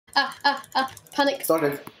Panic.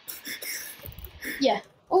 Started. Yeah.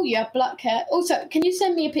 Oh, you have black hair. Also, can you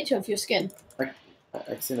send me a picture of your skin? I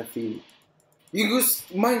seen a feed. You use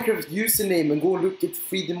Minecraft username and go look at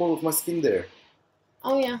 3D model of my skin there.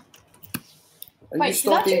 Oh yeah. And Wait,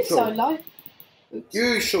 did I do solo? Oops.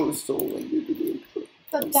 You show solo and you did the intro.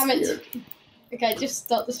 God damn it. Okay, just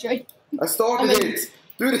start the stream. I started it.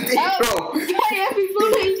 Do the intro. Okay,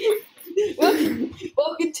 everybody.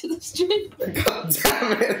 Welcome to the stream. God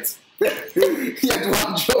damn it. You had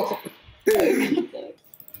one job. Okay.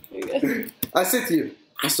 I said to you,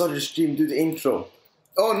 I started the stream, do the intro.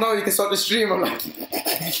 Oh no, you can start the stream. I'm like, damn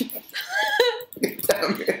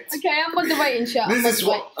it. Okay, I'm on the waiting chat. This is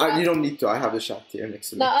what you don't need to. I have the chat here next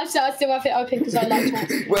to me. No, I still have it open because I like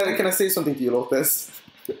to. Well, can I say something to you, Loates?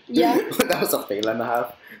 Yeah. That was a fail and a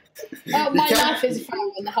half. My life is a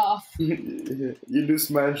fail and a half. You lose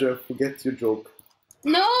manager, forget your job.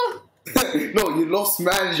 No. No, you lost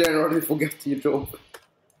manager and already forget your job.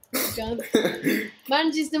 Oh, God.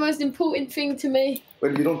 Manager is the most important thing to me.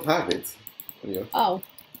 Well, you don't have it. Yeah. Oh.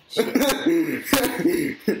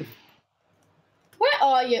 Where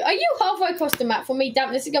are you? Are you halfway across the map for me?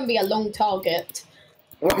 Damn, this is going to be a long target.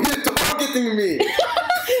 Why are you targeting me?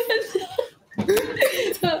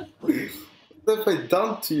 What have I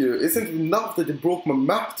done to you? Isn't it enough that you broke my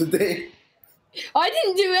map today? I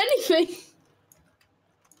didn't do anything.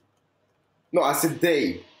 No, I said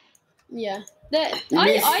they. Yeah.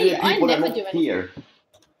 I never do anything. Here.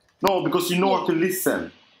 No, because you know how to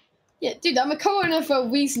listen. Yeah, dude, I'm a coroner for a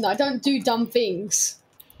reason. I don't do dumb things.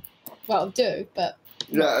 Well, do, but...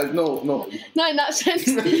 Yeah, no. No, in that sense.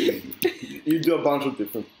 You do a bunch of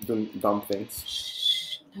different dumb things.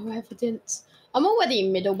 Shh, no evidence. I'm already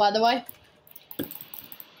in middle, by the way.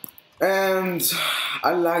 And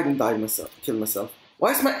I lied and killed myself.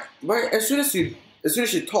 Why is as soon as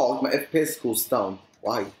you talk, my FPS goes down.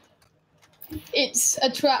 Why? It's a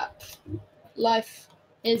trap. Life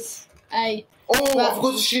is a Oh, trap. I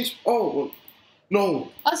forgot to change. Oh, no.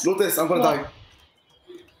 Loates, I'm gonna die.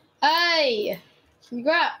 Hey,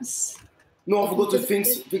 congrats. No, I forgot to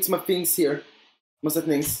fix my things here. My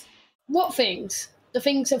settings. What things? The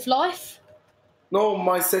things of life? No,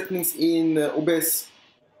 my settings in OBS.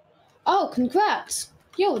 Oh, congrats.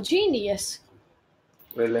 You're a genius.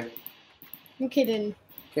 Really? I'm kidding.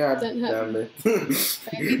 God Don't hurt damn it.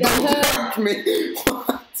 Baby, Don't hurt me.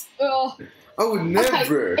 What? Oh. I would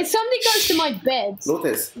never. Okay. If somebody goes to my bed...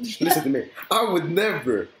 Loates, listen to me. I would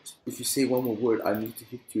never. If you say one more word, I need to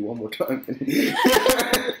hit you one more time.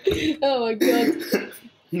 Oh my god.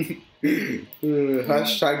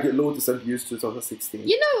 Hashtag Loates abuse 2016.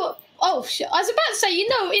 You know what? Oh shit! I was about to say, you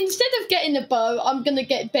know, instead of getting a bow, I'm gonna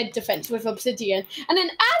get bed defense with obsidian. And then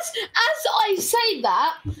as I say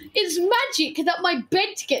that, it's magic that my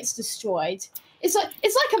bed gets destroyed. It's like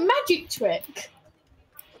a magic trick.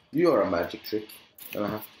 You are a magic trick.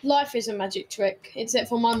 Life is a magic trick, except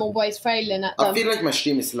for I'm always failing at them. I feel like my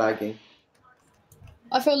stream is lagging.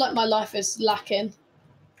 I feel like my life is lacking.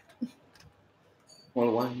 Well,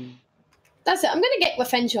 why? That's it. I'm gonna get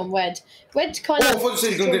revenge on Red. Red kind of. Oh, I thought you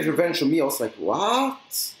said you're gonna get revenge on me. I was like,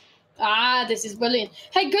 what? Ah, this is brilliant.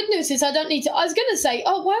 Hey, good news is I don't need to. I was gonna say,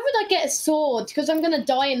 oh, why would I get a sword? Because I'm gonna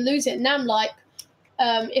die and lose it. And now I'm like,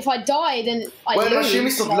 if I die, then I lose. Well, my stream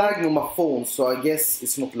is not lagging on my phone, so I guess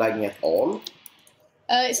it's not lagging at all.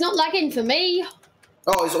 It's not lagging for me.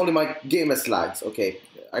 Oh, it's only my game that lags. Okay,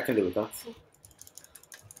 I can live with that.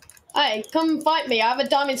 Hey, come fight me. I have a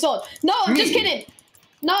diamond sword. No, I'm just kidding.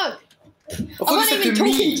 No. I wasn't even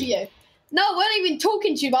talking to you. No, I wasn't even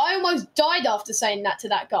talking to you, but I almost died after saying that to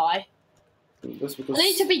that guy. That's because I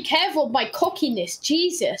need to be careful of my cockiness.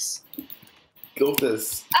 Jesus.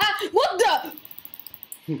 Loates. Ah, what the?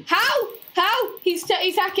 How? He's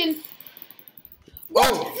hacking. What?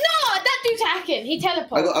 Oh. No, that dude's hacking. He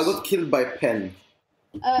teleports. I got killed by a pen.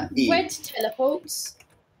 Red teleports.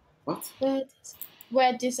 What?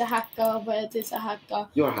 Red is a hacker. Red is a hacker.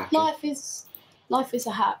 You're hacking. Life is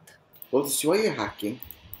a hack. Loates, why are you hacking?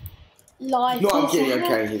 Life. No, I'm is kidding. a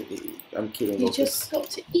hack. I'm kidding. You Loates. just got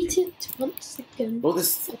to eat it once again.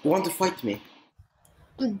 Loates, you want to fight me?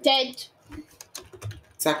 I'm dead.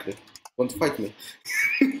 Exactly. Want to fight me?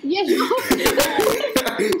 Yes.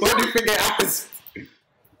 What do you think I asked?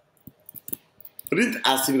 I didn't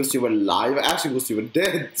ask you because you were alive. I asked you because you were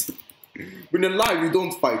dead. When you're alive, you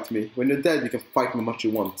don't fight me. When you're dead, you can fight me much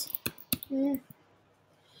you want. Mm.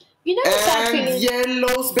 You know the sad thing is...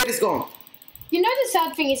 Yellow's bed is gone. You know the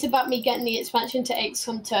sad thing is about me getting the expansion to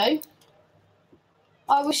XCOM 2?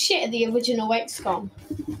 I was shit at the original XCOM.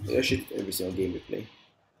 Yeah, shit every single game we play.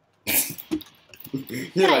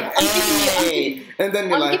 You're Hey, like, hey! And then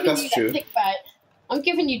you're like, that's true. I'm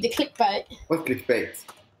giving you the clickbait. What clickbait?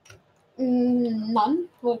 None.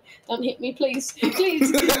 Well, don't hit me, please.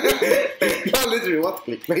 Please. No, literally, what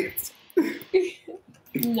clickbait?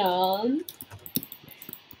 None.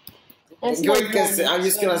 I'm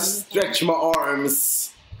just gonna stretch my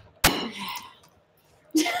arms.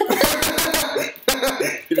 It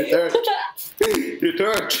hurt. It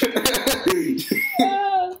hurt.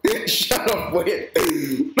 Shut up, wait.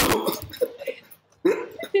 No.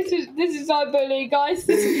 This is our bully, guys.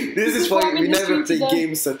 This is why we never play today.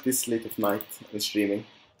 games at this late at night and streaming.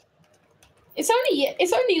 It's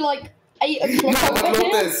only like 8 o'clock over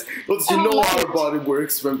here. Loates, you know how our body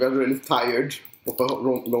works when we're really tired of a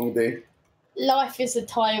long day. Life is a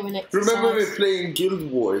tiring exercise. Remember we were playing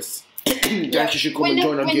Guild Wars? Guys, you should come and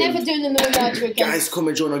join our guild. We're never doing another match again. Guys, come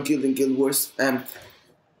and join our guild in Guild Wars. You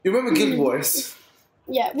remember Guild Wars?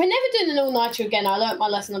 Yeah, we're never doing an all-nighter again. I learnt my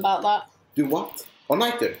lesson about that. Do what?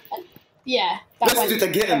 All-nighter? Yeah. Let's do it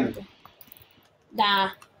again.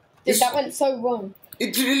 Nah. That went so wrong.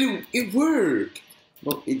 It worked.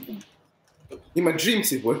 No, in my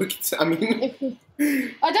dreams it worked. I mean...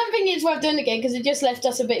 I don't think it's worth doing again because it just left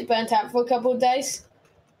us a bit burnt out for a couple of days.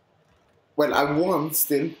 Well, I won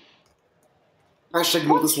still. Hashtag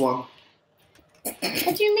Loates won.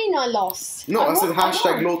 What do you mean I lost? No, I said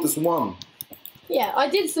hashtag Loates won. Yeah, I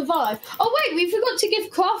did survive. Oh wait, we forgot to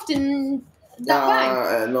give Crafton that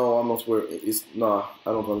bag. No, I'm not worried. I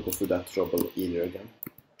don't want to go through that trouble either again.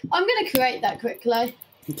 I'm gonna create that quickly.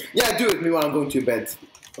 Yeah, do it me while I'm going to bed.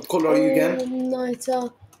 What colour are you again?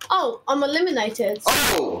 Nighter. Oh, I'm eliminated.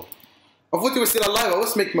 Oh! I thought you were still alive. I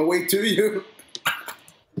was making my way to you.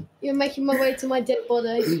 You're making my way to my dead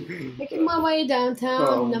body. Making my way downtown.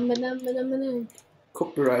 Oh. Number.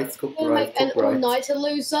 Copyright. Make an all-nighter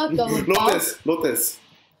loser go Loates.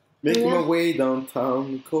 Making my way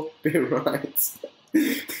downtown. Copyright.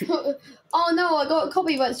 Oh no, I got a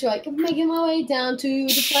copyright strike. I'm making my way down to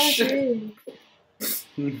the classroom.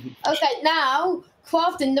 Okay, now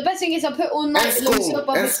crafting. The best thing is I put all-nighter loser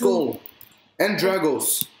above and Skull. And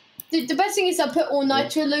Dragos. The best thing is I put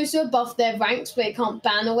all-nighter loser above their ranks where it can't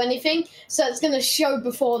ban or anything, so it's going to show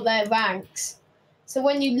before their ranks. So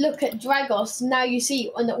when you look at Dragos, now you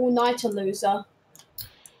see an all-nighter loser.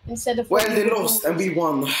 Instead of... Well, they lost and we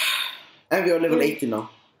won. And we are level 80 now.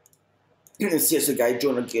 Seriously, guys,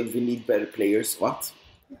 join a guild. We need better players. What?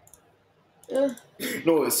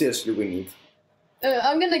 No, seriously, we need.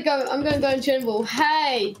 I'm gonna go in general.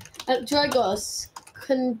 Hey, Dragos,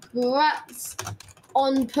 congrats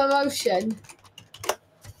on promotion.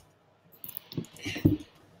 Do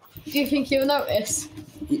you think he'll notice?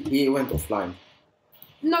 He went offline.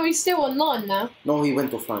 No, he's still online now. No, he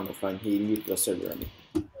went offline. He muted the server. I mean.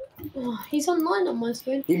 Oh, he's online on my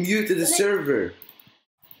screen. He muted the server.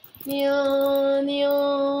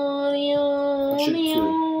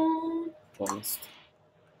 Honest.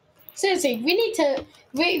 Seriously, we need to.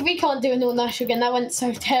 We can't do an all-nighter again. That went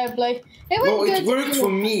so terribly. It worked for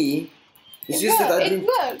me. It's just that I didn't. It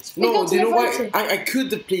worked. No, do you know why? I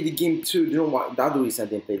could have played the game too. Do you know what? The other reason I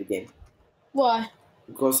didn't play the game. Why?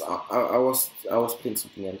 Because I was playing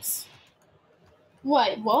something else.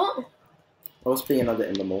 Wait, what? I was playing another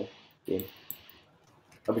MMO game.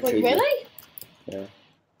 Wait, really? Yeah.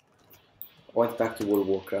 I went back to World of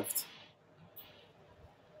Warcraft.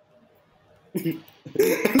 I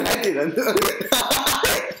didn't.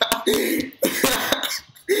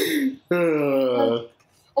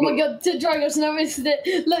 Oh my god, Dragos noticed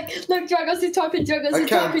it. Look, Dragos is typing. Dragos is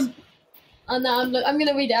typing. Oh no, I'm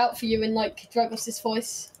gonna read it out for you in like Dragos'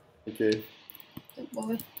 voice. Okay. Don't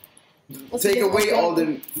worry. Take away all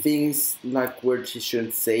the things like words you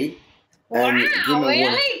shouldn't say. Wow,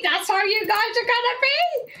 really? That's how you guys are gonna be?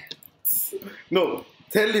 No,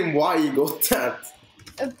 tell him why you got that.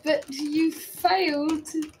 But you failed.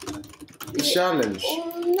 The challenge.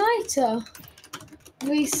 All-nighter.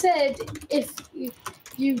 We said if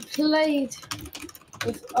you played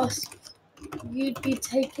with us, you'd be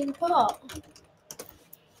taking part.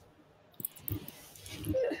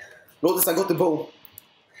 Notice I got the bow.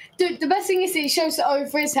 Dude, the best thing is it shows it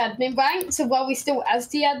over his admin rank, so while we still has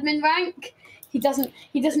the admin rank, he doesn't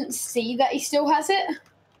see that he still has it.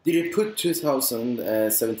 Did you put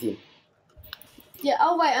 2017? Yeah,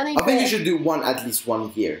 oh wait, I think you should do at least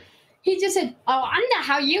 1 year. He just said, oh, I wonder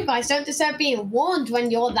how you guys don't deserve being warned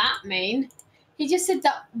when you're that mean. He just said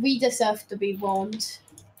that we deserve to be warned.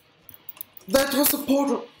 That was a part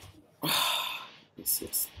of...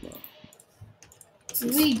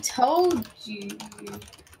 We told you.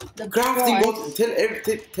 Crafting got...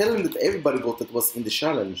 Tell him that everybody got that was in the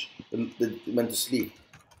challenge. That went to sleep.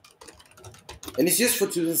 And it's just for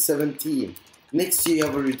 2017. Next year you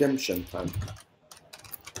have a redemption time.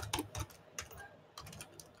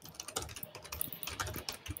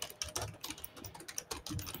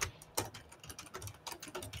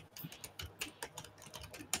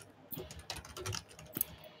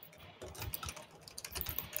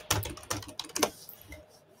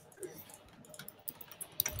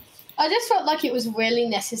 I just felt like it was really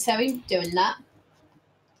necessary doing that.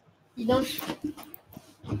 You know?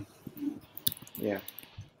 Yeah.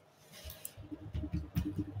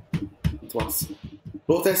 It was.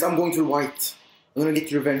 Loates, I'm going to the white. I'm gonna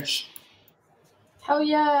get revenge. Hell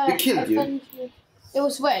yeah. They killed you. It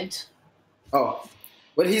was red. Oh.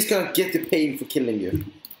 Well, he's gonna get the pain for killing you.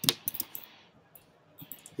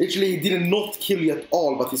 Literally, he did not kill you at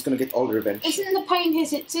all, but he's gonna get all the revenge. Isn't the pain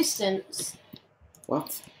his existence?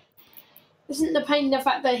 What? Isn't the pain the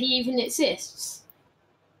fact that he even exists?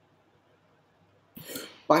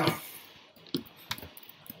 Bye.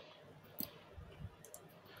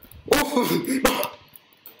 Oh!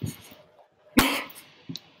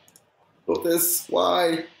 Loates,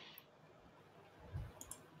 why?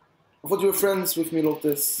 I thought you were friends with me,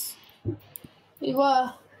 Loates. We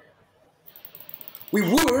were. We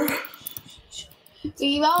were?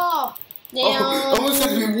 We are. Now. Oh, I almost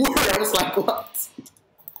said we were. I was like, what?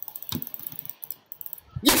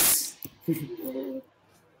 Yes!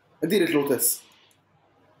 I did it, Loates.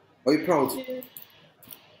 Are you proud?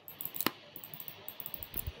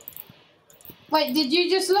 Wait, did you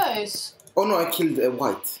just lose? Oh no, I killed a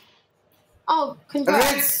white. Oh, And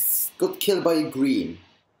congrats. red got killed by a green.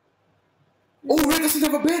 Oh, red doesn't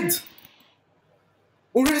have a bed!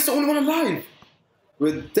 Oh, red is the only one alive!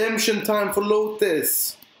 Redemption time for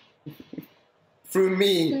Loates! Through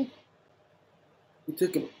me.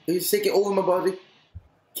 He's taking over my body.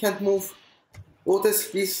 Can't move. Loates,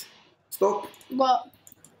 please. Stop. What?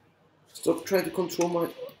 Stop trying to control my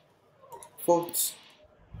thoughts.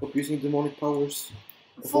 Stop using demonic powers.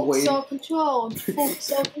 Full self-control. Full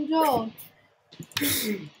self-control.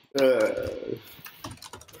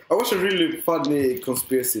 I watched a really funny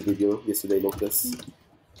conspiracy video yesterday, Loates.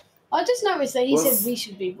 I just noticed that he said we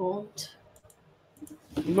should be warned.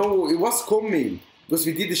 No, it was coming. Because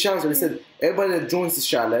we did the challenge and we said everybody that joins the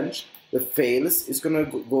challenge, that fails, is gonna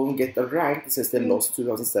go and get a rank that says they lost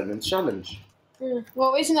 2007 challenge.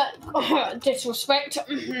 Well, isn't that disrespect?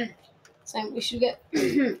 Saying we should get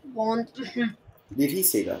warned. Did he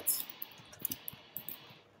say that?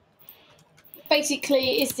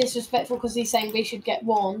 Basically, it's disrespectful because he's saying we should get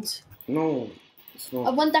warned. No, it's not. I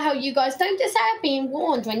wonder how you guys don't deserve being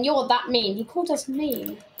warned when you're that mean. He called us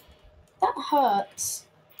mean. That hurts.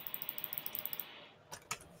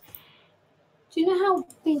 Do you know how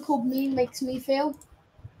being called mean makes me feel?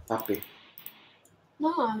 Happy.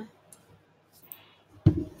 No.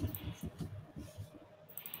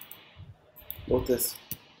 Loates.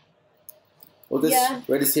 Loates, Yeah.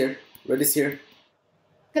 Red is here. Red is here.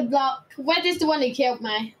 Good luck. Red is the one who killed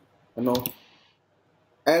me. I know.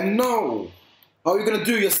 And no! How are you gonna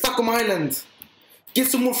do? You're stuck on my island! Get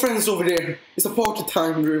some more friends over there! It's a party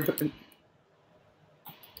time, Ruben.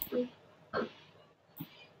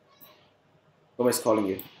 Somebody's calling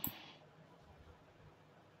you.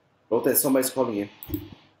 Loates, somebody's calling you.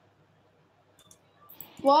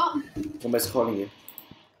 What? Somebody's calling you.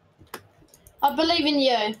 I believe in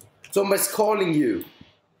you. Somebody's calling you.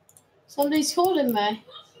 Somebody's calling me.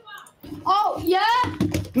 Oh, yeah?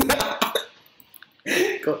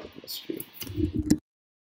 God, that's true.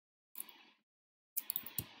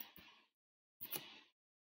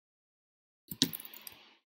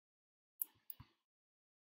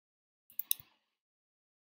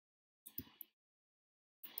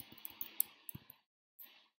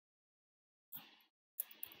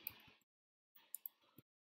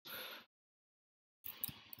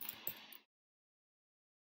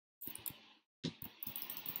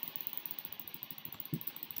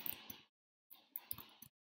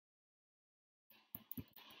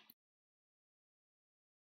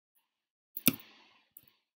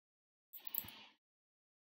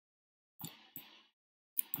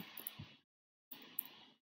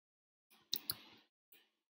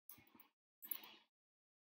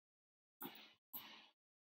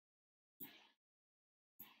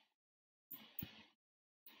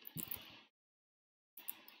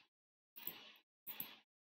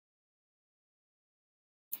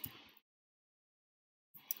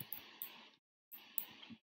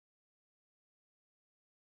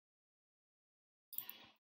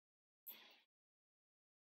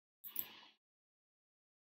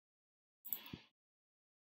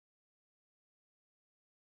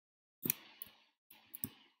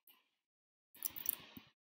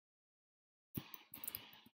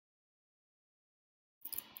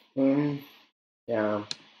 Yeah.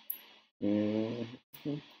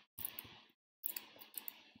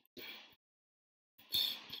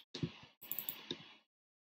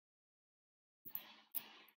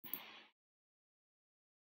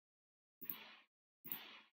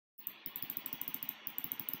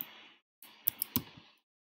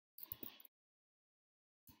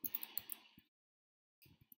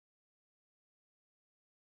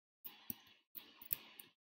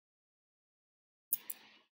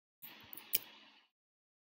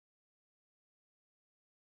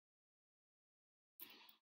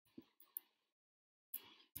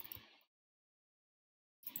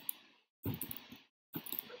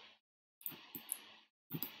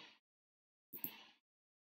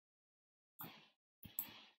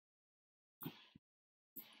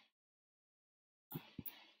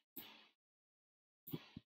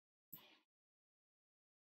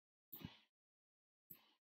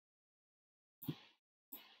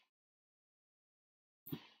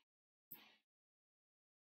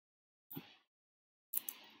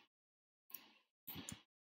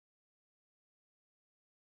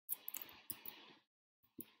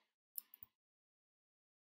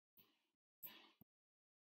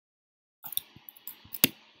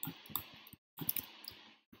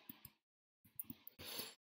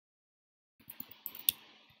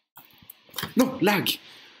 No, lag.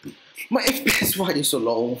 My FPS, why is so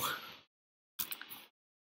low?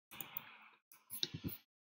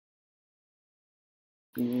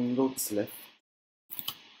 Loates left.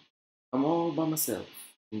 I'm all by myself.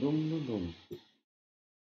 Dum, dum, dum.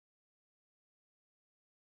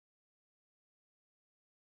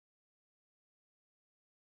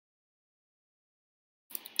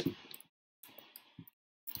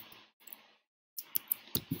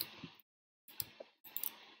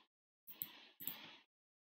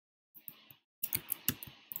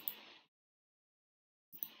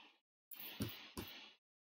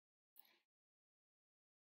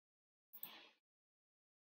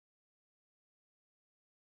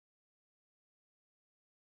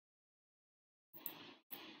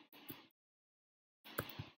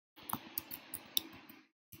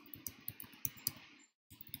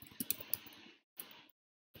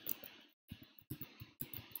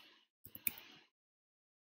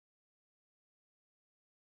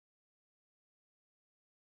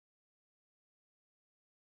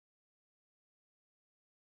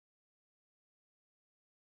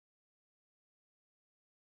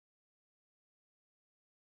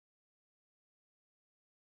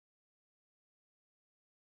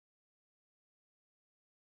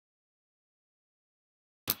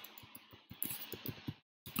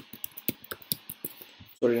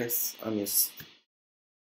 Sorry guys, I missed.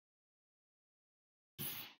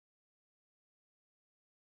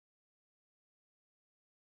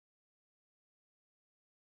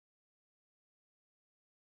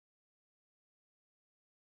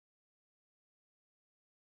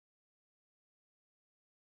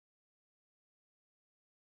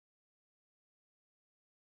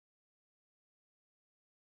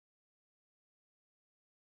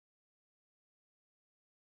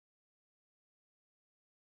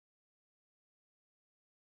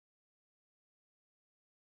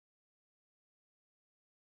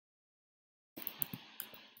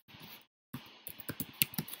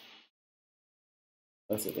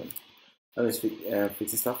 That's it then. I was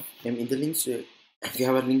fixing stuff. In the links, if you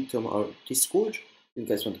have a link to our Discord, if you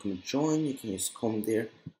guys want to come and join, you can just come there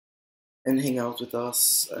and hang out with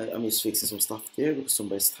us. I'm just fixing some stuff there because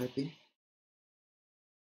somebody's typing.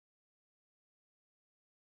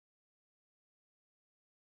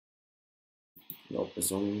 Open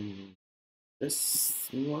some this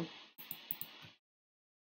one.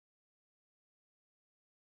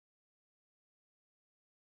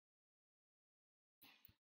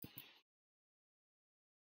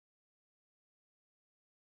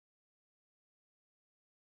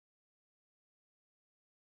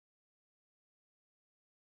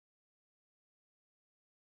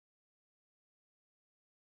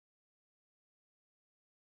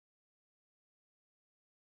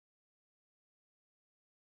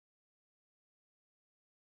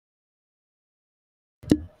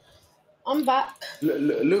 I'm back.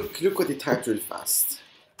 Look what he typed real fast.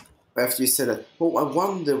 After you said that, oh, I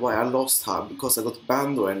wonder why I lost her because I got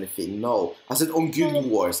banned or anything. No, I said on Guild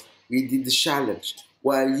Wars we did the challenge.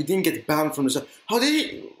 Well, you didn't get banned from the server. How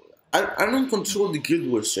did you? I don't control the Guild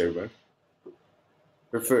Wars server.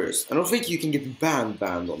 First, I don't think you can get banned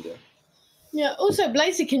on there. Yeah. Also,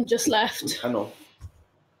 Blaziken just left. I know.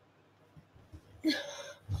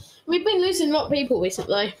 We've been losing a lot of people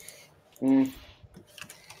recently.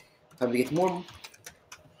 Time to get more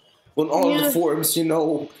on all the forums, you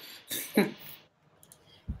know.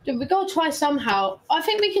 Dude, we gotta try somehow. I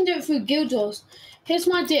think we can do it through Guild Wars. Here's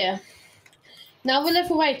my idea. Now we're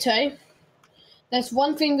level 80. There's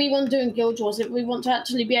one thing we want to do in Guild Wars. If we want to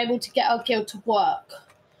actually be able to get our guild to work,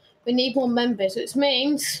 we need more members, which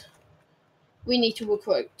means we need to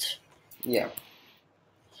recruit. Yeah.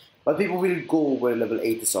 But people will go where level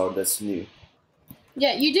 80s are, that's new.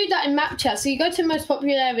 Yeah, you do that in map chat. So you go to the most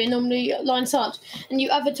popular area, normally line search, and you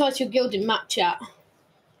advertise your guild in map chat.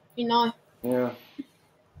 You know? Yeah.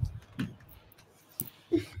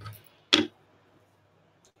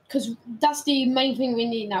 Because that's the main thing we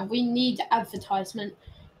need now. We need advertisement.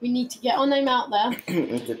 We need to get our name out there,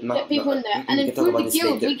 get people in there, and then through the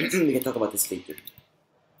guild we can talk about this later.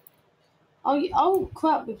 Oh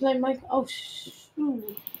crap! We're playing Minecraft. Oh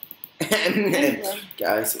shoot.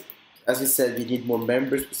 Guys, as we said, we need more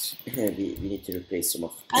members. we need to replace some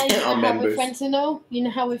of our members. You know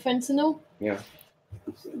how we're friends and all? Yeah.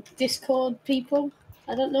 Discord people.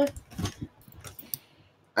 I don't know.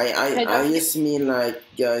 I just mean, like,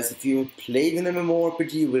 guys, if you play an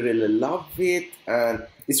MMORPG, we really love it, and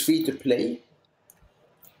it's free to play.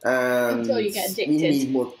 And until you get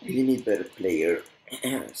addicted. We need better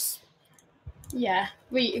players. Yeah,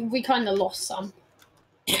 we kind of lost some.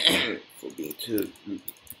 For being too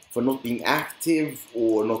for not being active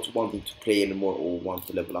or not wanting to play anymore or want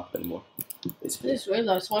to level up anymore. I Basically. just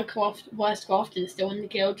realised why Crafton is still in the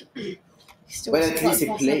guild. He still Well, wasn't at least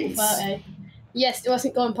going he past level plays. 30. Yes, it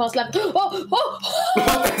wasn't going past level.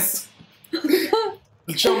 Loates!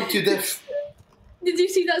 Jump to death. Did you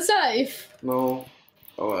see that save? No.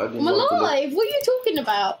 Oh, I didn't I'm want to look. alive. What are you talking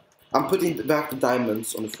about? I'm putting back the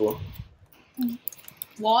diamonds on the floor.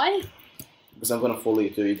 Why? Because I'm gonna follow you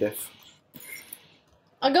to your death.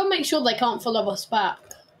 I gotta make sure they can't follow us back.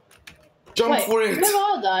 Jump Wait, for it! where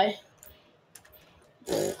are they?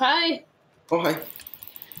 Hey. Oh, hi.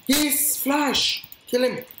 He's Flash! Kill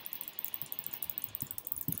him!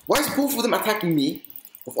 Why is both of them attacking me?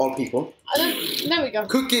 Of all people. There we go.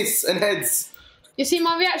 Cookies and heads! You see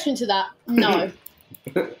my reaction to that? No.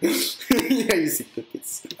 Yeah, you see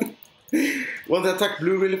cookies. Want to attack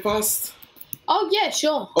blue really fast? Oh yeah,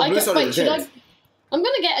 sure. Oh, blue's already should I? dead. I'm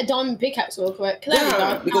gonna get a diamond pickaxe real quick. There we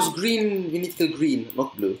Yeah, go. because green, we need to kill green,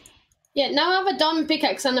 not blue. Yeah, now I have a diamond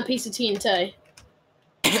pickaxe and a piece of TNT.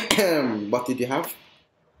 What did you have?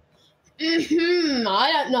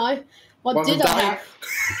 I don't know. What Want to did I die? have?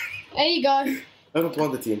 There you go. I don't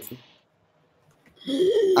want the TNT.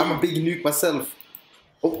 I'm a big nuke myself.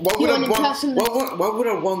 Why would, You're I an impersonal- why would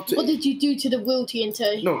I want to... What did you do to the real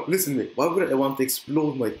TNT? No, listen to me. Why would I want to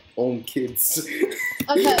explode my own kids?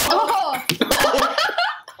 Okay. Oh!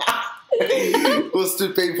 It was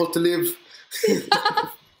too painful to live.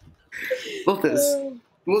 Loates,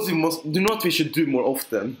 what we should do more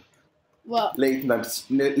often? What? Late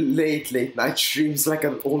night streams, like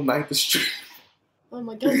an all-nighter stream. Oh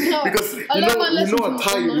my god, no. Because I learned my you lesson know from a the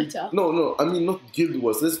time. all-nighter. No, I mean not Guild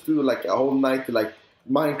Wars. Let's do like a whole night like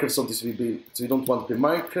Minecraft something so we don't want to play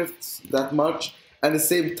Minecraft that much. At the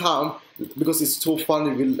same time, because it's so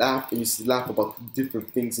funny, we laugh and you laugh about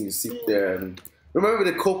different things and you sit there and remember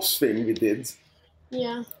the cops thing we did?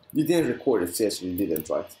 Yeah. You didn't record it, seriously, you didn't,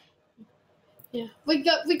 right? Yeah. We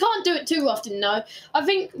can't do it too often, no. I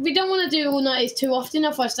think we don't want to do all-nighters too often,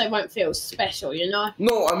 otherwise they won't feel special, you know?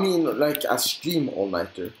 No, I mean like a stream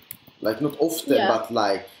all-nighter. Like not often, Yeah. but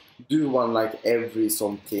like do one like every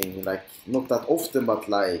something. Like not that often, but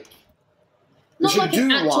like we Not should like do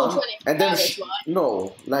an actual one 24 and then hours, right?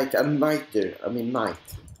 no, like a nighter. I mean night.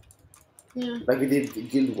 Yeah. Like we did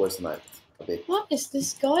Guild Wars night a bit. What is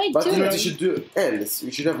this guy But doing? you know what you should do else? We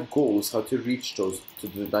should have goals how to reach those to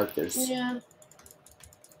the nighters. Yeah.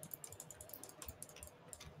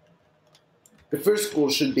 The first goal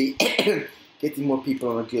should be getting more people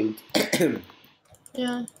on a guild.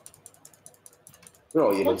 Yeah. Where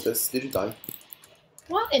are you, What? Loates? Did you die?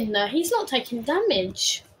 What in there? He's not taking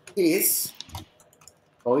damage. He is.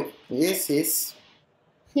 Oh, yes, yes.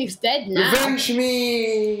 He's dead now. Revenge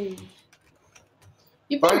me!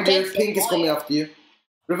 You've been Find dead you, for Pink a is coming while. after you.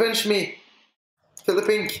 Revenge me! Kill the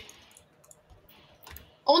Pink!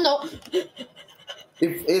 Oh no.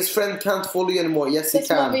 If his friend can't follow you anymore, yes he That's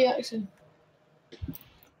my can. reaction.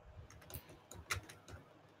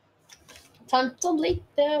 Time to leap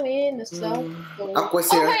there in the snow. Aqua is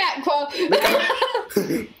Oh, here. hey, Aqua!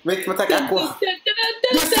 Make him attack Aqua!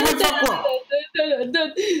 Yes, he went Aqua! He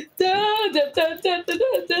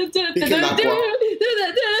killed Aqua.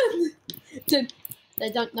 They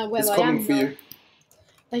don't know where He's I coming am. for though. you.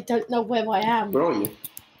 They don't know where I am. Where are you?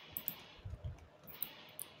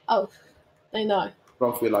 Oh, they know.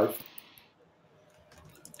 Run for your life.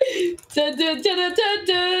 Run Run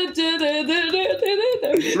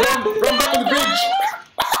back on the bridge!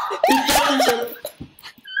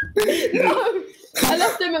 No! I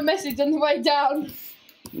left them a message on the way down.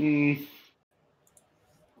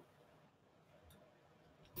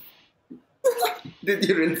 Did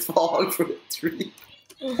you really fall from a tree?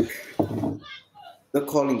 They're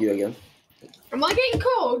calling you again. Am I getting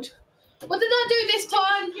called? What did I do this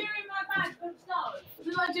time? You're in my bag from snow. What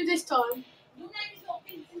did I do this time? Your name is not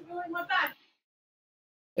Vincent, you're in my bag.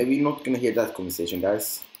 We're not gonna hear that conversation,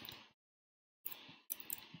 guys.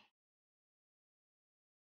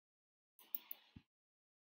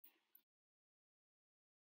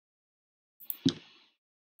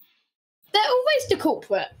 They're always the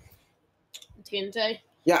culprit. TNT.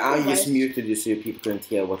 Yeah, I Always. just muted you so people couldn't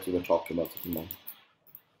hear what you were talking about at the moment.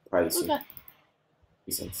 Privacy Okay.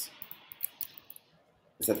 reasons.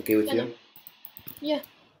 Is that okay with Yeah, you? Yeah.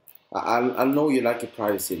 I know you like your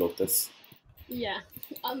privacy, Loates. Yeah.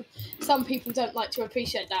 Some people don't like to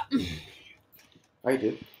appreciate that. I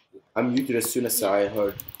do. I muted as soon as I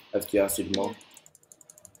heard after you answered mom.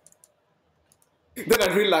 Then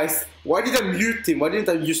I realized, why did I mute him? Why didn't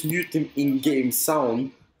I just mute him in-game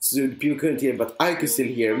sound so people couldn't hear him, but I could still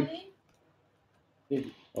hear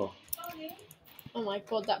him? Oh. Oh my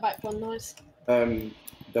god, that background noise.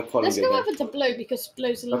 They're calling Let's you go again. over to blue because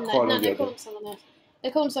blue's eliminated. calling No, you they're again. calling someone else.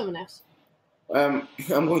 They're calling someone else. I'm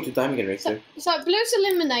going to time generator. So blue's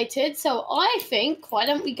eliminated. So I think why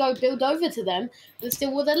don't we go build over to them and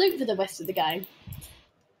steal all their loot for the rest of the game?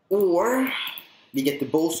 Or we get the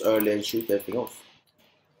boss early and shoot everything off.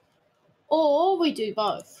 Or we do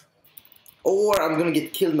both. Or I'm gonna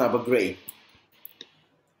get killed now by Grey.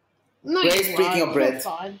 No, Grey's you breaking won't. up red. You're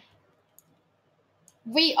fine.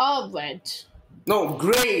 We are red. No,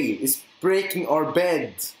 Grey is breaking our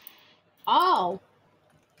bed. Oh.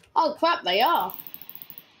 Oh crap! They are.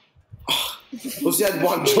 So she had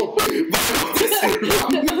one job.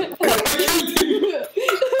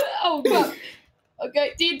 Oh crap!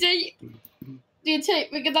 Okay, DT,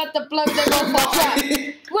 we're gonna have to blow them off our track.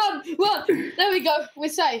 Run! There we go. We're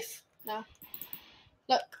safe now.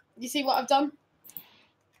 Look, you see what I've done?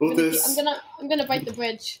 Loates. I'm gonna break the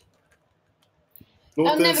bridge.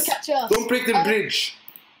 Loates. They'll never catch us. Don't break the bridge.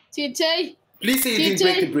 TNT. Please say you didn't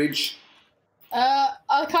break the bridge.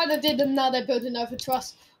 I kind of did, and now they're building over to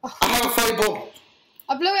us. Oh. I have a fireball.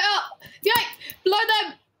 I blew it up. Yay! Blow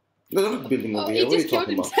them. No, they're not building over Oh, here. he What are you just killed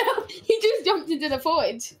talking about? himself. He just jumped into the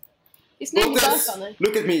void. His name is Loates, Dark.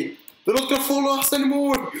 look at me. They're not gonna follow us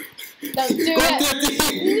anymore. Don't do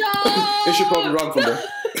it. No. They should probably run from there.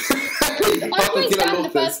 I placed down the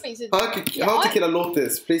first piece of How to kill a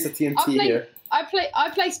Loates? Place a TNT here. I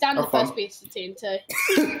placed down the first piece of TNT.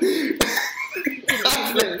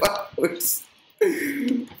 I flip backwards.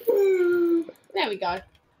 There we go.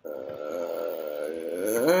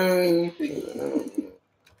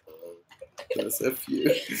 There's a few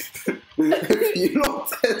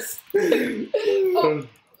Loates. Oh.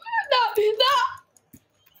 No!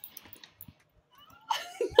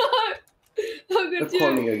 They're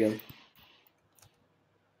calling you again.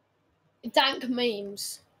 Dank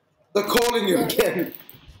memes. They're calling you again.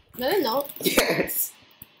 No, they're not. Yes.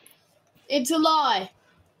 It's a lie.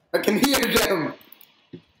 I can hear them.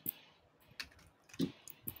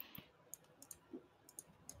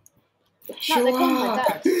 No, they're calling my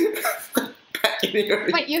dad. I can hear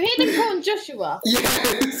you. Wait, you hear them calling Joshua?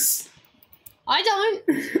 Yes. I don't.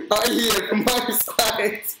 I hear from my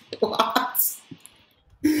side. What?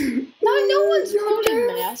 No one's calling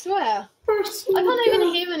me, I swear. So I can't deaf.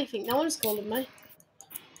 even hear anything. No one's calling me.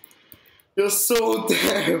 You're so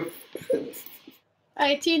deaf.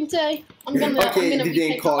 Hey, TNT. I'm gonna Okay, retake they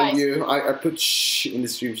didn't the call base. you. I put shh in the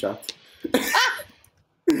stream chat.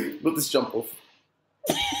 Let this jump off.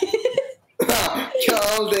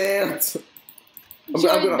 Called it. I'm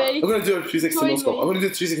gonna do a 360 no scope. I'm gonna do a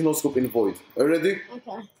 360 no scope in the void. Are you ready?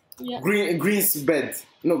 Okay. Yeah. Green's bed.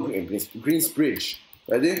 No, Green's bridge.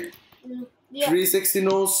 Ready? Yeah. 360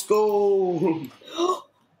 no scope. Oh,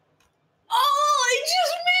 I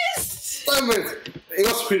just missed! Damn it! It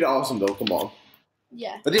was pretty awesome though. Come on.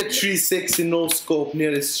 Yeah. I did a 360 no scope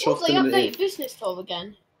near this shot. Also, you update business tour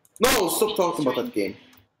again. No, stop talking about that game.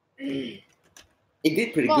 It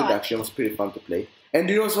did pretty good Why? actually. It was pretty fun to play. And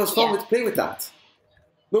you know what was fun to play with that?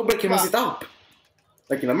 Nobody can mess it up.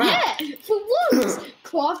 Like in a map. Yeah, for once,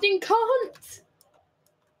 crafting can't.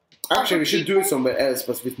 Actually, we should do it somewhere else,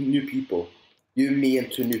 but with new people. You, me, and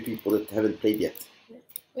 2 new people that haven't played yet.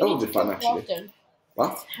 That would be fun, actually. Crafting.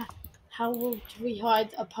 What? How would we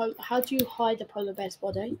hide a How do you hide a polar bear's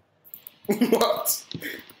body? What?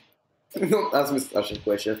 Don't ask me such a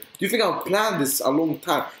question. Do you think I'll plan this a long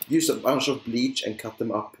time? Use a bunch of bleach and cut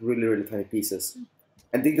them up really, really tiny pieces.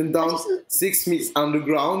 And dig them down 6 meters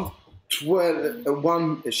underground, 1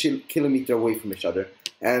 kilometer away from each other.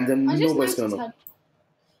 And then nobody's gonna know.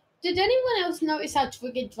 Did anyone else notice how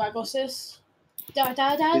triggered Dragos is? Did it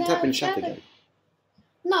type in chat again?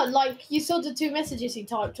 No, like, you saw the 2 messages he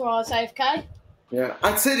typed while I was AFK? Yeah,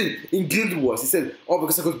 I said it in Guild Wars. He said, oh,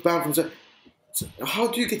 because I got banned from... So how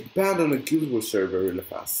do you get banned on a Guild Wars server really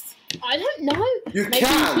fast? I don't know. You Maybe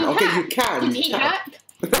can! he Okay, hacked. you can. Did he hack?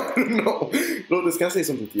 No. Lotus, can I say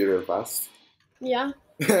something to you real fast? Yeah.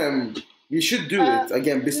 We should do it,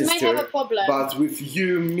 again, business we may tour. have a problem. But with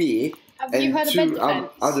you, me, Have you heard and of 2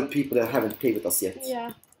 defense? other people that haven't played with us yet.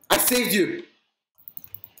 Yeah. I saved you!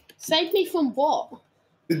 Save me from what?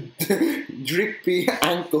 Drippy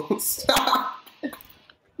ankles.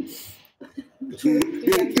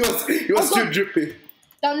 he was too drippy.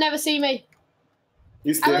 They'll never see me.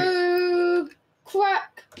 He's there. Oh,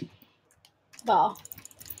 crack. Bar.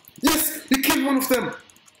 Yes! You killed one of them!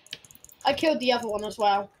 I killed the other one as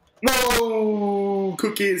well. No!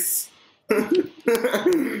 Cookies!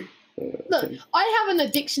 Look, I have an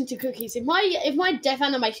addiction to cookies. If my death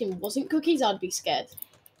animation wasn't cookies, I'd be scared.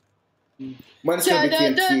 Mine's gonna be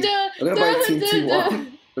TNT. I'm gonna buy TNT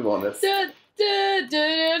one. To be honest.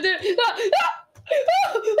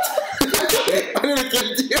 I never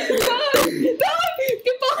killed you. No!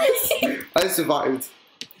 Goodbye! I survived.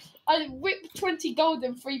 I whipped 20 gold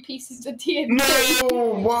and 3 pieces of TNT.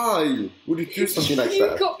 No, why? Would you do something like You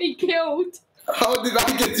that? got me killed. How did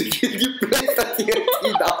I get to kill you? Place that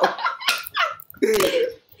TNT down.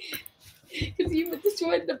 Because you were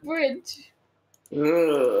destroying the bridge.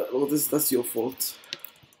 Well, that's your fault.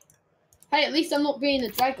 Hey, at least I'm not being a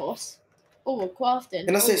Dragos. Or crafting.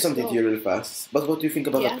 Can I say something to you really fast? But what do you think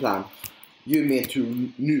about the plan? You, me, and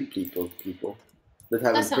 2 new people that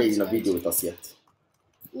haven't played in a video with us yet.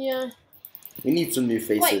 Yeah. We need some new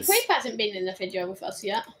faces. Wait, Creep hasn't been in the video with us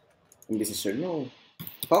yet. And this is sure, no.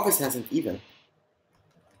 Harvest hasn't even.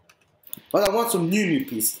 But I want some new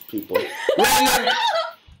people.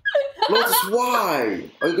 Loates, why?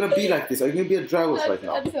 Are you gonna be like this? Are you gonna be a Dragos right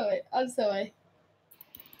now? I'm sorry.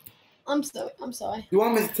 You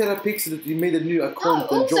want me to tell a Pixie that you made a new account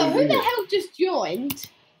and also, joined who in the it? hell just joined?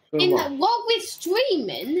 What? While we're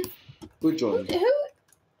streaming? Who joined? Who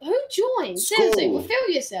joined? School. Seriously, reveal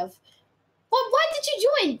yourself. Why did you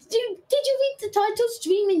join? Did you read the title?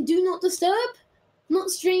 Streaming, do not disturb? Not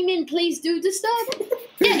streaming, please do disturb?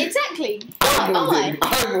 Yeah, exactly.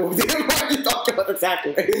 I moved him. What are you talking about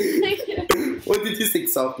exactly? What did you think,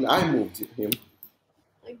 Sophie? I moved him.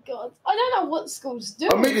 My God. I don't know what schools do.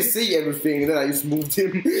 I made you see everything and then I just moved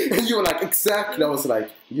him. And you were like, exactly. I was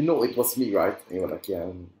like, you know it was me, right? And you were like, yeah.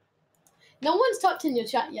 No one's typed in your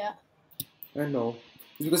chat yet. I know.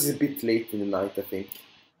 It's because it's a bit late in the night, I think.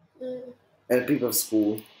 And people have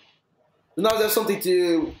school. So now there's something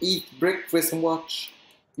to eat breakfast and watch.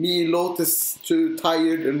 Me, Loates, too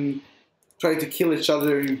tired and trying to kill each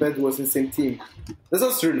other in bed was in the same team. That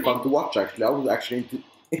sounds really fun to watch, actually. I would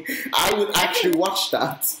actually watch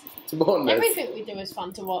that, to be honest. Everything we do is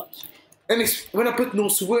fun to watch. And it's when I put no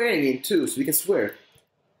swearing in too, so we can swear.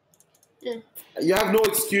 Yeah. You have no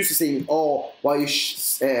excuse to saying, oh, why are you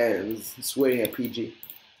swearing at PG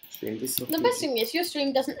stream? This is not The PG. best thing is your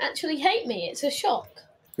stream doesn't actually hate me. It's a shock.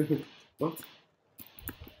 What?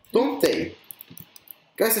 Don't they?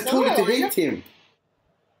 Guys, I told you to hate him.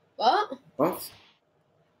 What? What?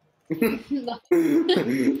 No.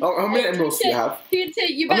 How many emeralds do you have? You How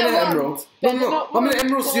many better run. emeralds? No. How many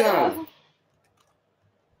emeralds do you have?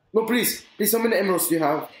 No, please, how many emeralds do you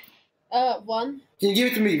have? 1. Can you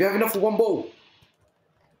give it to me? We have enough for 1 bowl.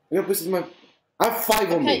 I'm gonna put it in my. I have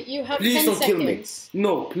 5 on me. Okay, you have please 10 don't seconds. kill me.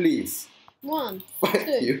 No, please. 1, Thank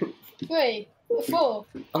 2, you. 3, 4,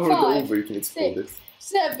 I'm gonna go 5, over. You can explode 6, it.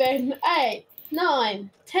 7, 8, 9,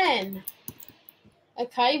 10.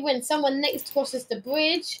 Okay, when someone next crosses the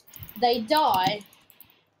bridge, they die.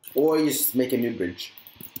 Or you just make a new bridge.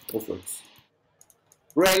 Go for it.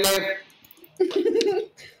 Really?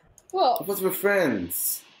 What? What's with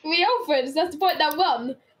friends? We are friends, that's the point that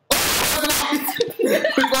one.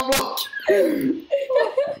 With one block.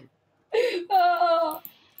 Oh,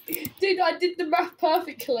 dude, I did the math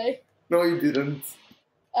perfectly. No, you didn't.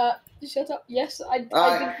 Shut up. Yes, I did.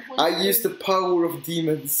 I used the power of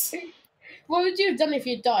demons. What would you have done if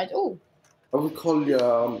you died? Oh. I would call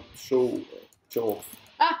you show off.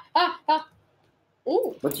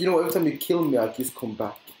 Oh. But you know, every time you kill me, I just come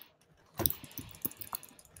back.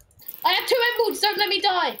 I have 2 emeralds, don't let me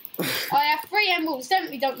die. I have 3 emeralds,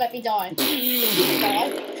 definitely don't let me die.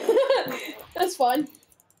 That's fine.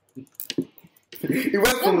 It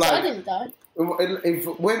went from I like didn't die.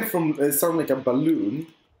 it went from sounding like a balloon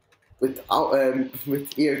with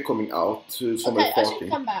air coming out to somebody Okay, I farting. should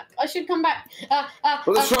come back.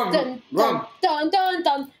 Well, let's run. Dun, dun, dun,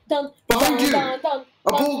 dun, dun, Behind dun, you! dun, dun,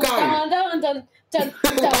 A bull guy! dun, dun, dun, dun,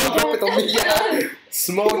 Don't drop it on me, dun. yeah.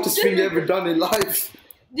 Smartest thing you ever done in life.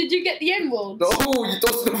 Did you get the emeralds? No, you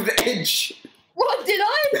tossed it over the edge. What did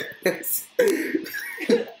I? Yes.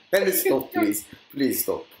 Ellie, stop, please. Please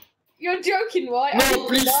stop. You're joking, right? No,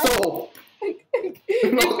 please stop.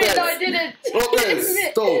 Admit I didn't. Not this.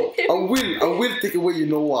 Stop. I will take away you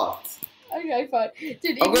know what. Okay, fine.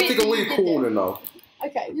 Dude, I'm gonna admit take away you your did corner it. now.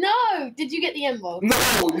 Okay. No! Did you get the emerald? No,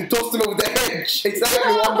 you tossed him over the edge.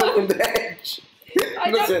 Exactly one block from the edge. I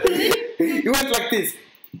don't believe you. You went like this.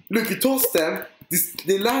 Look, you tossed them.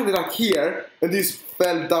 They landed like here, and these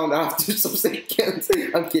fell down after some seconds.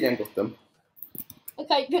 I'm kidding, I got them.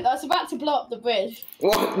 Okay, good. I was about to blow up the bridge.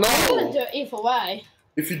 What? I couldn't No. do it either way.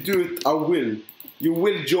 If you do it, I will. You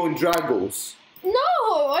will join Dragos. No,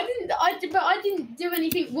 I didn't. But I didn't do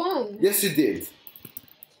anything wrong. Yes, you did.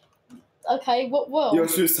 Okay, what wrong? You're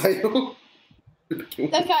suicidal.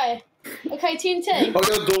 Okay, TNT. Are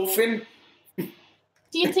you a dolphin?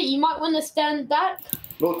 TNT, you might want to stand back.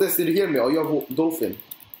 Loates, did you hear me? Are you a dolphin?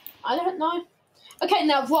 I don't know. Okay,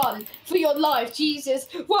 now run for your life, Jesus.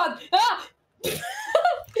 Run! Ah!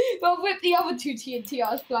 Well, whip the other 2 TNT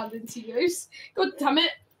I was planning to use. God damn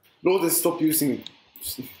it. Loates, stop using it.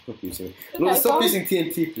 Stop using it. Okay, Loates, stop fine. using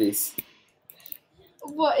TNT, please.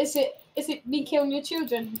 What is it? Is it me killing your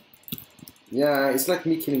children? Yeah, it's like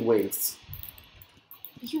me killing whales.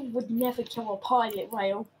 You would never kill a pilot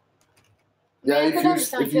whale. Yeah, I could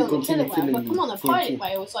understand if you killing a killer continue whale, but come on, a pilot TNT.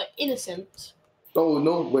 whale is like innocent. Oh,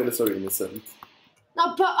 no whales are innocent.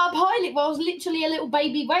 No, but a pilot whale is literally a little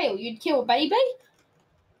baby whale. You'd kill a baby?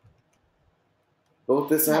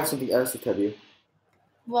 Loates, I have something else to tell you.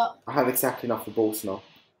 What? I have exactly enough for bows now.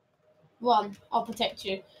 Run. I'll protect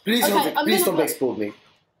you. Please Okay, don't explode me.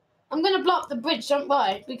 I'm gonna block the bridge, don't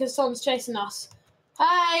worry, because someone's chasing us.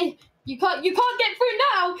 Hey! You can't get through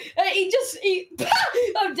now!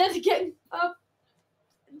 I'm dead again.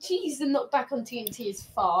 Jeez, the knockback on TNT is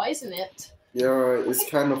far, isn't it? Yeah, it's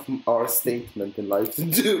kind of our statement in life to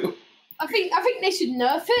do. I think they should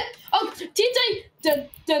nerf it. Oh, TNT! Dun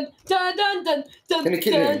dun dun dun dun dun. Can you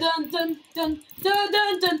kill him? Dun dun dun dun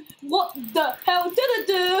dun dun. What the hell? Dun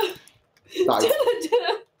dun Nice. dun.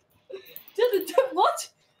 What?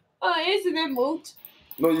 Oh, here's an emerald.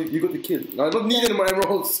 No, you got the kill. No, I don't need any more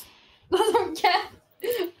emeralds. I don't care.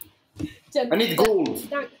 Dun, I need gold.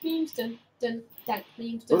 Dank memes, dun dun. Dank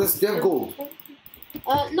memes, Oh, dun. do you have gold?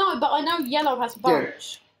 No, but I know yellow has a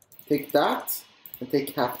bunch. Take that and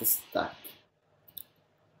take half the stack.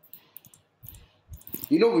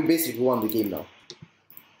 You know we basically won the game now.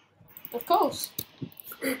 Of course.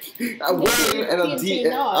 A whale and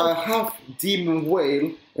a half demon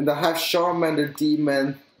whale and a half Charmander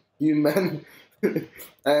demon human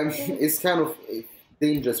is kind of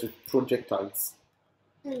dangerous with projectiles.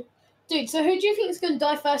 Dude, so who do you think is going to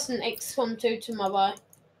die first in XCOM 2 tomorrow?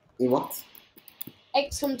 In what?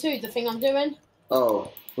 XCOM 2, the thing I'm doing?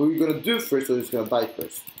 Oh, what are you gonna do first or who's gonna die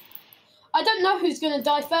first? I don't know who's going to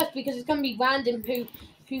die first because it's going to be random who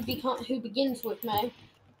begins with me.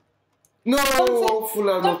 No,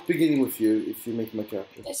 hopefully I'm not beginning with you if you make my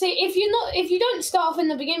character. See, if you don't start off in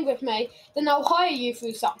the beginning with me, then I'll hire you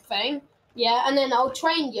through something, yeah, and then I'll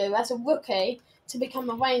train you as a rookie to become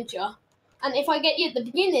a ranger. And if I get you at the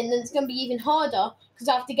beginning, then it's going to be even harder because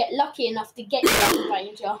I have to get lucky enough to get you as a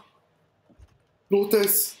ranger.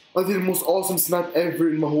 Loates, I did the most awesome snipe ever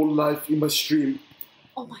in my whole life in my stream.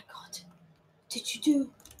 Oh my god. Did you do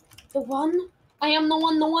the one? I am the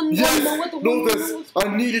one, Yes! the one. Loates,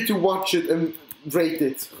 I needed to watch it and rate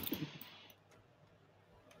it.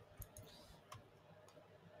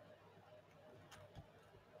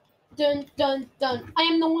 Dun dun dun. I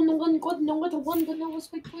am the one, God, no, the one that knows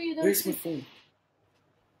speak for you. Where's my phone?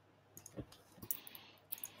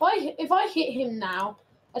 If I hit him now,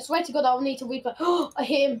 I swear to God, I'll need to replay. Oh, I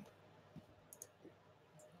hit him.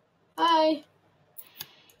 Hi.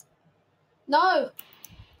 No.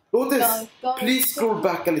 Loates, Go. please scroll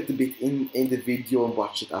back a little bit in the video and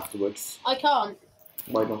watch it afterwards. I can't.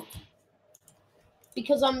 Why not?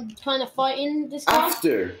 Because I'm kind of fighting this guy.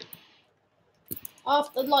 After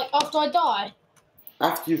After I die.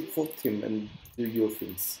 After you fought him and do your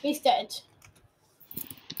things. He's dead.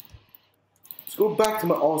 Let's go back to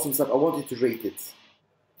my awesome stuff. I want you to rate it.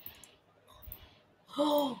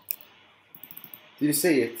 Oh Did you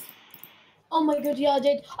say it? my god, yeah, I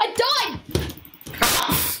did. I died!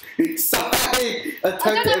 Sorry! I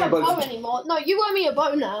don't have a bow anymore. No, you owe me a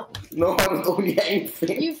bow now. No, I don't owe you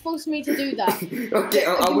anything. You forced me to do that. Okay,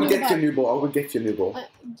 I will get you a new bow. I will get you a new bow.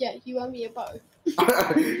 Yeah, you owe me a bow.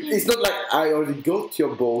 It's not like I already got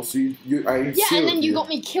your bow, so I Yeah, and then you got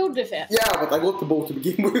me killed with it. Yeah, but I got the bow to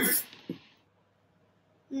begin with.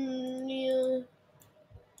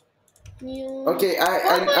 Yeah. Okay, I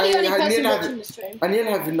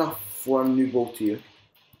nearly have enough for a new bow to you.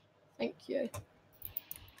 Thank you.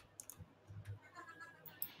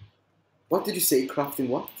 What did you say? Crafting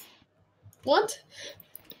what? What?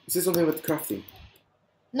 You said something about crafting.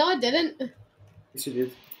 No, I didn't. Yes, you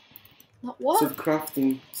did. What? You said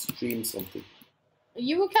crafting stream something. Are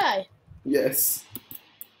you okay? Yes.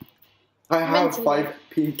 I have 5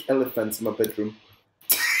 pink elephants in my bedroom.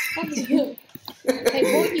 Hey,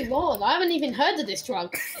 what are you on? I haven't even heard of this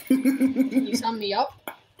drug. Can you sum me up?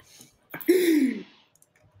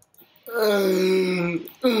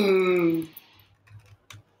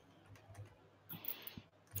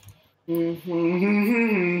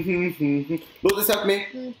 Loates, help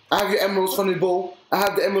me. I have your emeralds for new bow. I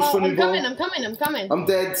have the emeralds for new bow. I'm coming. I'm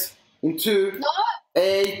dead. In 2,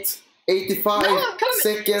 8, 85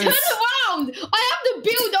 seconds. Turn around! I have to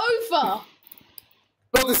build over.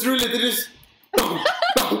 Loates, really, did this? No,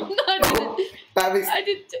 I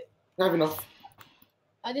didn't. I have enough.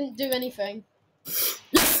 I didn't do anything.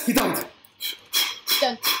 Yes, he died.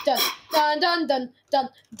 dun, dun, dun, dun, dun,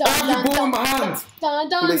 dun, I have the ball in my hand. dun,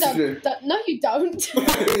 dun, Basically. dun. No, you don't.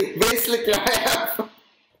 Basically, I have.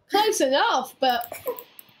 Close enough, but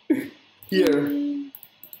Here.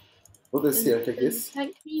 What is here? Take this.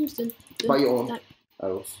 Thank memes. Buy your own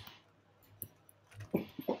arrows.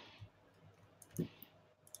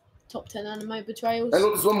 Top 10 anime betrayals. I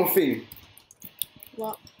noticed one more thing.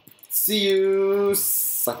 What? See you,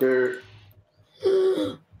 sucker.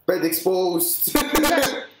 Bed exposed.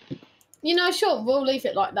 You know, sure, we'll leave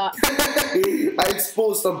it like that. I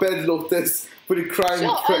exposed a bed, Loates, for the crime.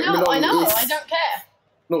 Sure, I know, I don't care.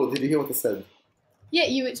 No, did you hear what I said? Yeah,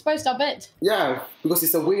 you exposed our bed. Yeah, because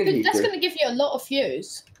it's a whale hater. That's going to give you a lot of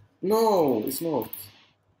views. No, it's not.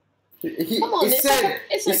 Come on,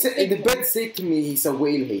 The bed said to me he's a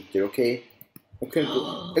whale hater, okay? I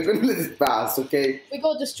couldn't let it pass, okay? We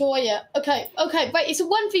got to destroy it. Okay, wait, it's a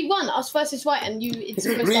 1v1, us versus right, and you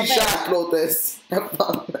exposed our bed. Reshot, Loates. Have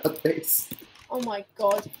fun nowadays. Oh my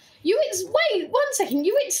god. Wait, 1 second,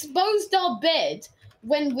 you exposed our bed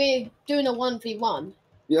when we're doing a 1v1.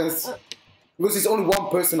 Yes. Because there's only one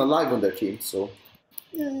person alive on their team, so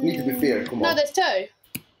you need to be fair. Come on. No, there's 2.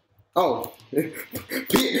 Oh,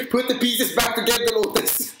 put the pieces back together,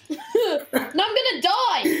 Loates. No, I'm gonna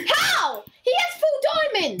die. How? He has full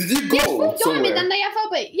diamond. Did you go He has full somewhere? diamond, and they have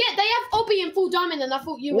Obby. Yeah, they have Obby and full diamond, and I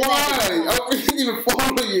thought you were Why? there. I didn't even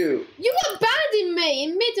follow you. You got banned in me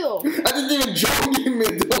in middle. I didn't even join you in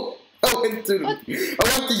middle. I went to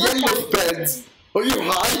yellow beds. Are you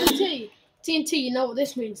high? TNT, you know what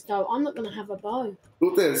this means though. I'm not gonna have a bow.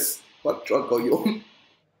 Loates, what drug are you on?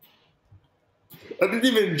 I didn't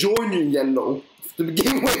even join you in yellow to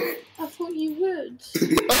begin with. I thought you would.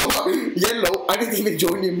 Yellow, I didn't even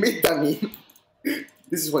join you in mid, I mean.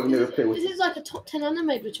 This is why you never play with. This is like a top 10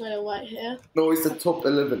 anime betrayal right here. No, it's the top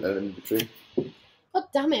 11 anime betray. God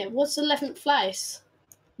damn it, what's 11th place?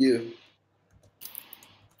 You.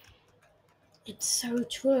 It's so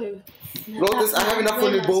true. Loates, I have enough for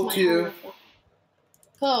you both to you.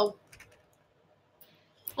 Cool.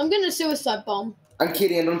 I'm gonna suicide bomb. I'm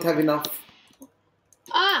kidding, I don't have enough.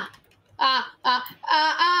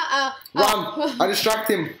 Run! I distract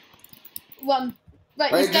him. Run.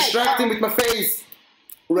 Right, I distract him with my face.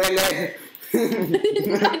 Really? I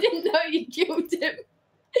didn't know you killed him.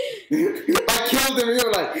 I killed him. You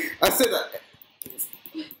were like, I said that.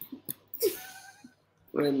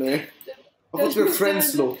 Really? I thought we were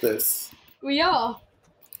friends, Loates. We are.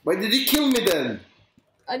 Why did you kill me then?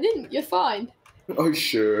 I didn't. You're fine. Oh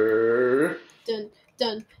sure. Dun.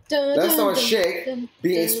 That's not a shake.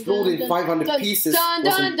 Being exploded in 500 pieces. Dun.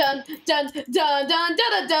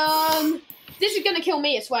 This is gonna kill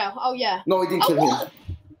me as well. Oh yeah. No, it didn't kill him.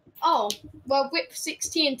 Oh, well, whip 6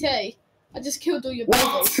 TNT. I just killed all your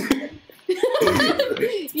What?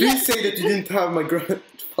 babies. Please say that you didn't have my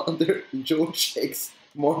grandfather Joe Shakes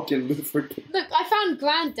Martin Luther King. Look, I found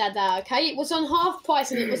Granddada, okay? It was on half price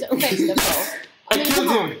and it was at a festival. I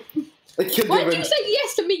killed him. I killed Why him. did you say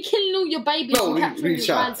yes to me killing all your babies and capturing your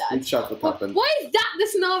granddad? Read chat what happened. Why is that the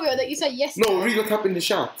scenario that you say yes to? No, read what happened in the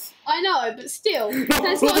chat. I know, but still, No,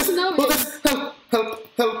 that's not a scenario. Help.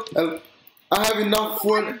 I have enough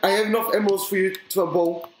emeralds for you to a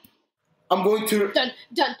bow. I'm going to Dun.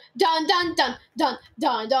 I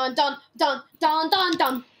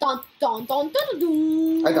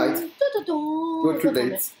died. You're too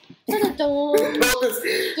late.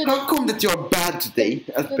 How come that you're bad today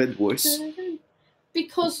at Bed Wars?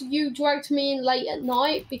 Because you dragged me in late at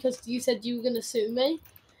night because you said you were going to sue me.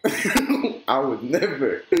 I would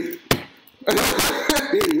never.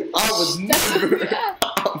 I would never.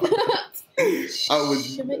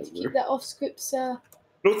 You're meant to keep that off script, sir.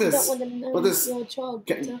 Loates, Your child.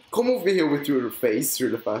 come over here with your face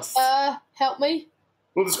really fast. Help me.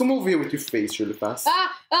 Loates, come over here with your face really fast. Do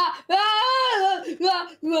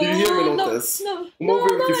Do you hear me, Loates? No. Come over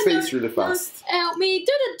here with your face really fast. Help me.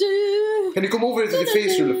 Can you come over here with your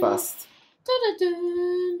face really fast?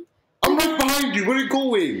 I'm right behind you. Where are you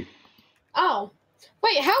going? Oh.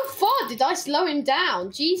 Wait, how far did I slow him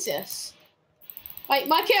down? Jesus. Wait,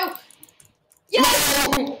 my kill. Yes!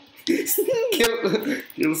 No!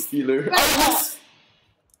 Kill stealer.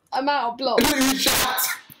 I'm out of blocks.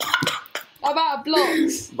 I'm out of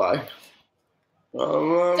blocks. Bye.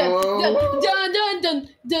 Dun.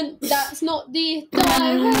 That's not the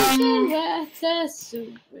direction where there's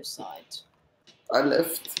suicide. I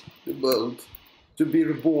left the world to be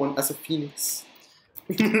reborn as a phoenix.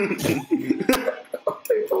 What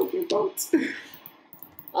are you talking about?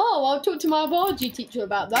 Oh, I'll talk to my biology teacher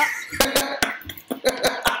about that.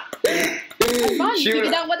 I finally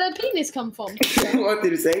figured out where the penis come from. What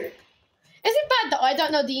did you say? Is it bad that I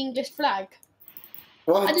don't know the English flag?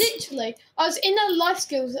 What? I was in a life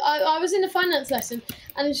skills, I was in a finance lesson,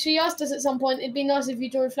 and she asked us at some point, it'd be nice if you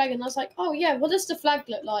draw a flag, and I was like, oh yeah, what does the flag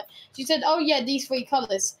look like? She said, oh yeah, these 3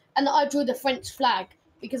 colours, and I drew the French flag,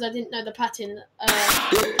 because I didn't know the pattern. I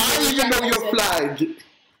don't even know your flag. Dude,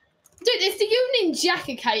 it's the Union Jack,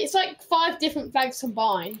 okay? It's like 5 different flags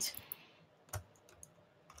combined.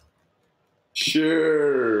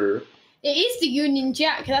 Sure. It is the Union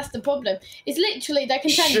Jack, that's the problem. It's literally, they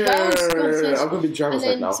contain Sure. gold, Scottish, I'm gonna be Dragos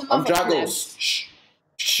right now. I'm Dragos.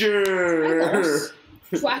 Sure. Dragos?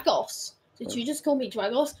 Dragos? Did you just call me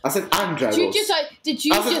Dragos? I said I'm Dragos. Did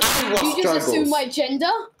you just assume my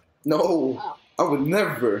gender? No, oh. I would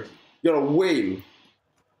never. You're a whale.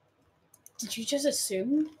 Did you just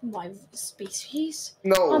assume my species?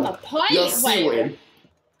 No. I'm a pilot whale.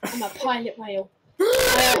 I'm a pilot whale.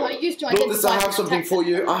 I used to identify. Loates, I have something for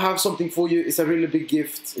you. I have something for you. It's a really big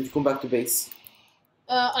gift if you come back to base.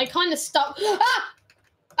 I kind of stuck. Ah!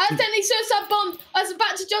 I accidentally suicide bombed. I was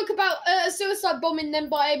about to joke about suicide bombing them,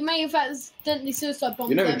 but I may have accidentally suicide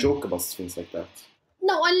bombed them. You never joke about things like that.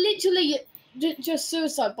 No, I literally just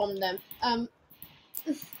suicide bombed them.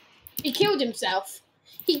 He killed himself.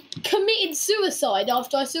 He committed suicide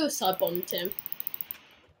after I suicide bombed him.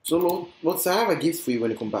 So, Loates, I have a gift for you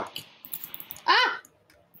when you come back. Ah!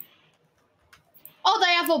 Oh,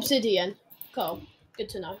 they have obsidian. Cool. Good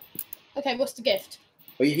to know. Okay, what's the gift?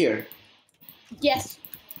 Are you here? Yes.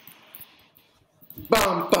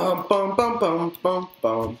 Bum bum bum bum bum bum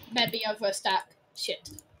bum. Maybe over a stack.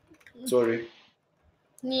 Shit. Sorry.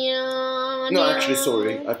 Yeah. No, actually,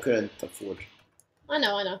 sorry. I couldn't afford. I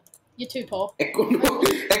know. You're too poor.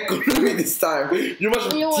 Economy this time. You much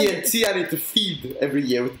of TNT I need to feed every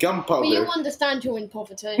year with gunpowder. Well, you understand you're in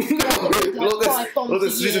poverty.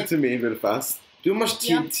 Loates, listen to me really fast. Do you know how much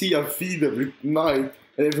TNT I feed every night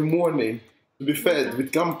and every morning to be fed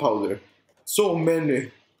with gunpowder? So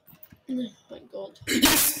many. Oh my god.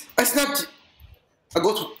 Yes! I snapped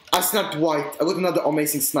white. I got another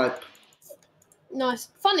amazing snipe. Nice.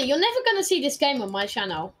 Funny, you're never going to see this game on my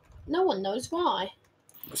channel. No one knows why.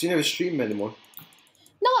 Because you never stream anymore.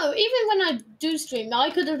 No, even when I do stream,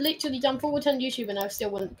 I could have literally done forward on YouTube and I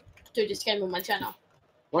still wouldn't do this game on my channel.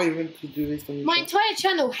 Why you want to do this on your My channel? entire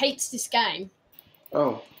channel hates this game.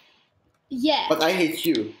 Oh. Yeah. But I hate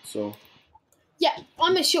you, so... Yeah,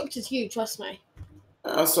 I'm as shocked as you, trust me.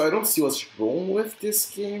 So I don't see what's wrong with this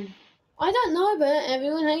game. I don't know, but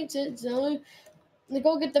everyone hates it, so... They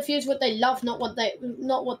gotta get the fuse what they love, not what they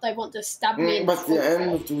want to stab me in. But at the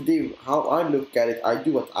end of the day, how I look at it, I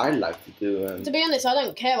do what I like to do. And to be honest, I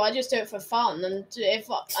don't care. I just do it for fun, and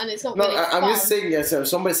it's not no, really fun. I'm just saying. Yes, if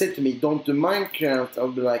somebody said to me, "Don't do Minecraft,"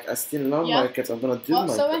 I'll be like, "I still love Minecraft. I'm gonna do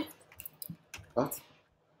Minecraft." Sorry? What?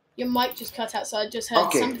 Your mic just cut out, so I just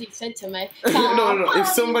heard somebody said to me. No. If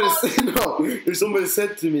somebody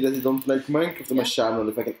said to me that they don't like Minecraft on my channel,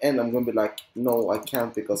 if I can end, I'm gonna be like, no, I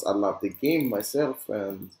can't because I love the game myself,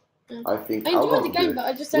 and I think I enjoy the game, but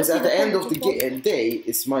I just don't. Because at the end of the day,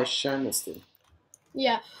 it's my channel still.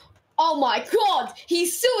 Yeah. Oh my god, he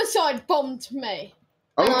suicide bombed me.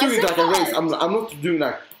 I'm not doing like a race. I'm not doing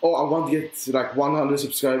like, oh, I want to get to like 100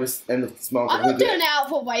 subscribers end of this month. I'm not doing it out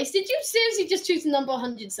for waste. Did you seriously just choose the number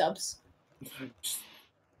 100 subs?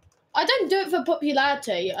 I don't do it for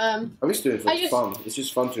popularity. I'm just doing it for fun. It's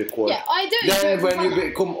just fun to record. Yeah, I do. Then when you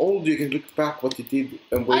become older, you can look back what you did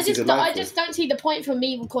and wasted your life. I just don't see the point for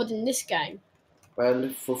me recording this game. Well,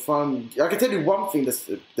 for fun, I can tell you one thing that's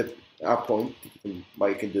our point why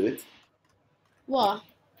you can do it. What?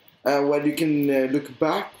 Well, you can look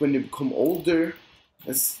back when you become older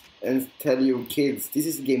and tell your kids, this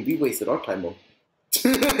is the game we wasted our time on.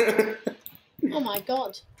 Oh my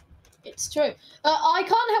god. It's true. I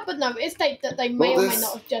can't help but notice that they may or may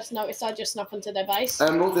not have just noticed I just snuck onto their base.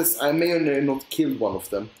 Notice I may or may not killed one of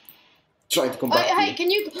them. Trying to come back. Hey,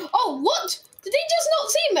 can you... Oh, what? Did he just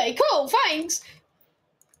not see me? Cool, thanks.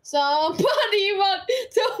 Somebody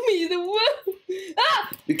tell me the word.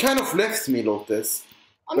 Ah! You kind of left me, Loates.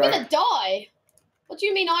 I'm gonna die. What do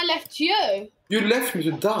you mean I left you? You left me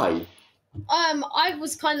to die. I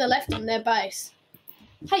was kind of left on their base.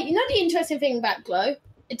 Hey, you know the interesting thing about glow?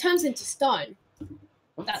 It turns into stone.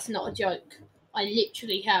 What? That's not a joke. I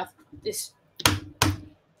literally have this.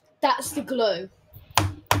 That's the glue.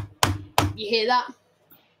 You hear that?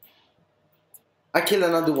 I kill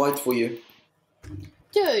another white for you.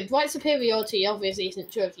 Dude, white superiority obviously isn't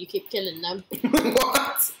true if you keep killing them.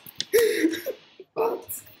 What?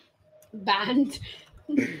 What? Banned.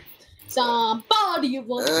 Somebody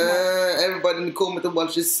wants everybody in the comment and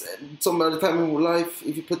watches some other time in life.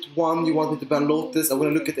 If you put 1, you want me to ban Loates. I'm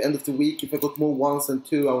gonna look at the end of the week. If I got more 1s than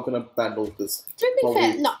 2, I'm gonna ban Loates. To be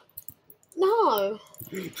fair, no. No.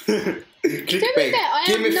 Clickbait. I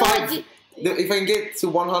Give have me no 5. idea. If I can get to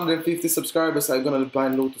 150 subscribers, I'm gonna buy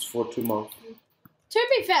Loates for 2 months. To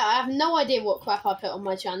be fair, I have no idea what crap I put on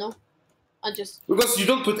my channel. Because you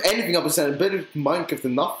don't put anything up, it's better Minecraft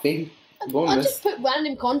than nothing. I just put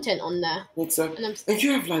random content on there. Exactly. And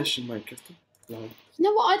you have lives in Minecraft. You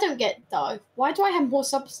know what I don't get though? Why do I have more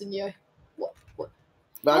subs than you? What?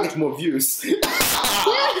 But I get more views.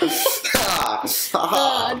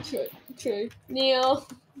 True. Neil.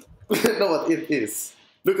 No, what it is.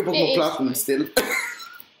 Look at Pokemon Platinum still.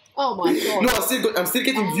 Oh my god. No, I'm still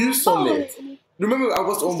getting views on it. Remember, I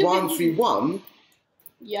was on 131.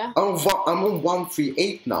 Yeah. I'm on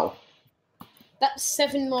 138 now. That's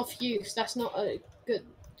 7 more views. That's not a good.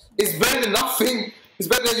 It's better than nothing. It's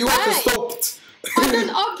better than you haven't stopped. I don't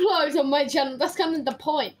upload on my channel. That's kind of the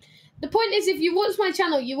point. The point is, if you watch my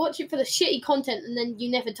channel, you watch it for the shitty content, and then you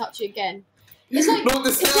never touch it again. It's like,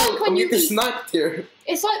 I'm getting sniped here.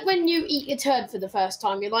 It's like when you eat a turd for the first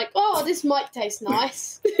time. You're like, oh, this might taste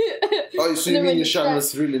nice. Oh, so you mean your channel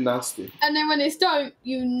is really nasty? And then when it's don't,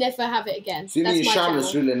 you never have it again. So you mean your channel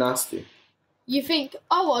is really nasty? You think,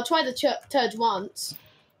 oh, I'll try the turd once.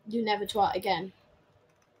 You never try it again.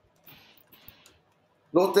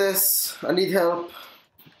 Loates, I need help.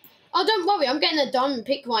 Oh, don't worry. I'm getting a diamond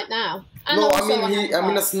pick right now. And no, also I'm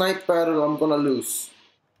in a snipe battle. I'm gonna lose.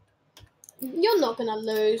 You're not gonna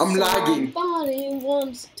lose. I'm lagging. Somebody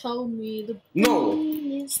once told me the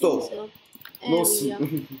no, stop. No,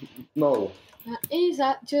 no. That is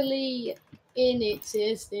actually in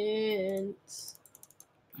existence.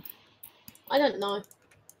 I don't know.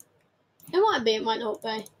 It might be, it might not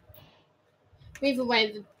be. Either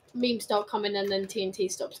way, the memes start coming and then TNT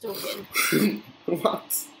stops talking.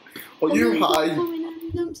 What? Are you high?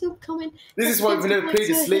 Don't stop coming. This is why we never play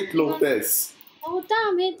this late, Loates. Oh,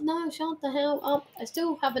 damn it. No, shut the hell up. I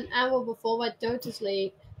still have an hour before I go to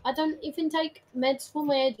sleep. I don't even take meds for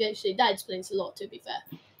my ADHD. That explains a lot, to be fair.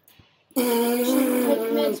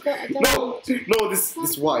 Meds, but I don't. No,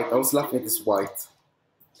 this white. I was laughing at this white.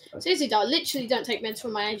 Seriously, though, I literally don't take meds for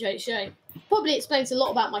my ADHD. Probably explains a lot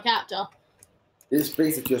about my character. It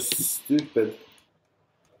explains that you're stupid.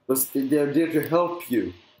 But they're there to help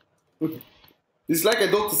you. It's like a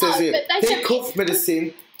doctor says here, take cough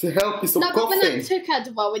medicine to help you stop coughing. But when I took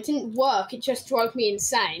Advil, it didn't work. It just drove me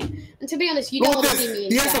insane. And to be honest, you don't want to see me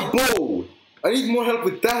insane. He has a bow. I need more help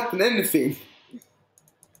with that than anything.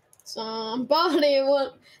 Somebody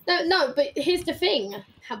will... No, but here's the thing.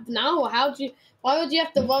 Why would you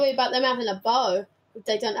have to worry about them having a bow if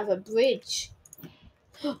they don't have a bridge?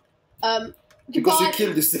 Because you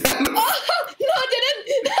killed yourself. Oh, no, I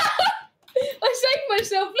didn't. I saved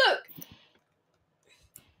myself. Look.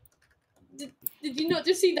 Did you not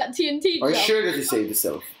just see that TNT jump? Are you sure that you saved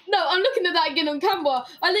yourself? No, I'm looking at that again on camera.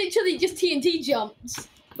 I literally just TNT jumped.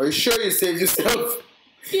 Are you sure you saved yourself?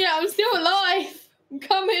 Yeah, I'm still alive. I'm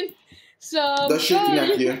coming. They're shooting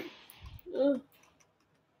at you.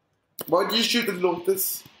 Why did you shoot at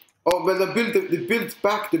Loates? Oh, well, they built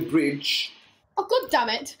back the bridge. Oh, god damn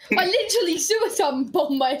it. I literally suicide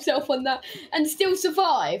bombed myself on that and still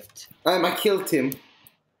survived. I killed him.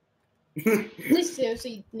 This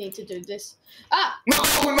seriously need to do this. Ah! No,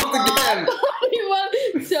 not again!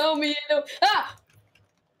 Anyone tell me no. Ah!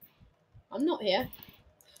 I'm not here.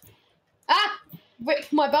 Ah!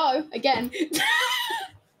 Rip my bow again.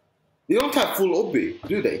 They don't have full obby,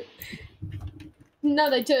 do they? No,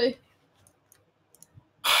 they do.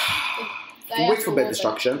 I can wait for bed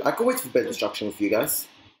destruction. I can wait for bed destruction with you guys.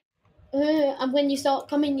 And when you start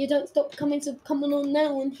coming, you don't stop coming. So come on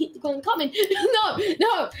now and hit the ground coming.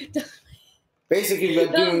 No. Basically,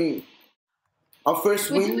 we're doing our first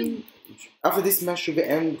win. After this match should be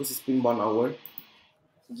end because it's been 1 hour.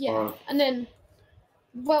 Yeah, and then,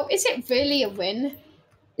 well, is it really a win?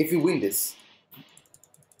 If you win this.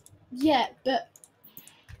 Yeah, but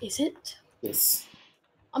is it? Yes.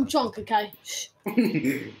 I'm drunk, okay?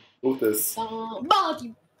 Loates.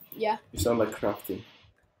 Somebody. Yeah. You sound like crafting.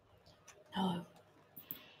 No. No,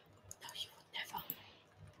 you would never.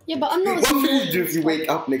 Yeah, but I'm not. What will you do if you wake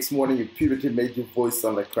up next morning and puberty made your voice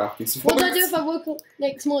sound like crafting? What would I do if I woke up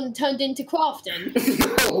next morning and turned into crafting?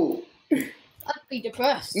 No. I'd be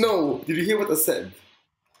depressed. No. Did you hear what I said?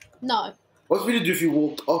 No. What will you do if you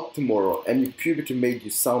woke up tomorrow and your puberty made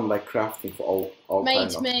you sound like crafting for all time?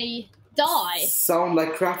 Made me die. Sound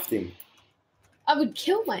like crafting. I would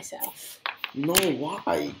kill myself. No,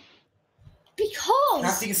 why? Because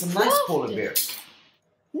Crafting is a nice polar bear.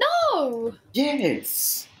 No.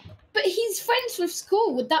 Yes. But he's friends with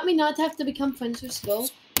school. Would that mean I'd have to become friends with school?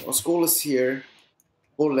 Our school is here.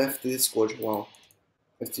 Go left the Discord. Wow.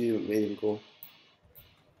 After you made him go.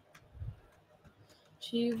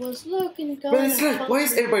 She was looking. But it's like, why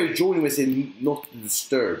is everybody joining with saying not to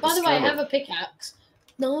disturb? By It's the way, I kind have a pickaxe.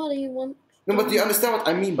 Naughty one. No, but do you understand what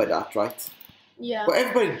I mean by that, right? Yeah. But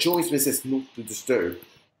everybody joins me and says not to disturb.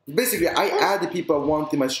 Basically, I add the people I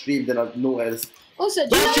want in my stream, then I know else. Also,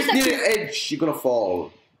 do you Don't notice shoot near the edge, you're gonna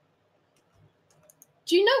fall.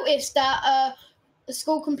 Do you notice that the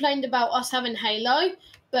school complained about us having Halo,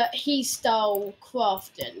 but he stole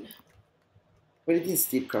crafting? But he didn't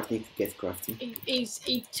steal crafting to get crafting.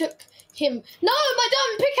 He took him. No, my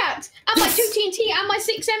diamond pickaxe and my 2 TNT and my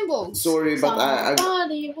 6 emeralds. Sorry, but I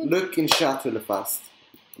would... look in chat really fast.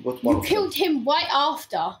 You killed him right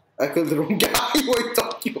after. I killed the wrong guy. What are you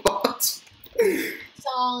talking about?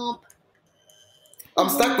 Stop. I'm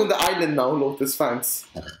stuck on the island now, Lotus. Thanks.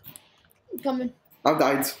 Coming. I've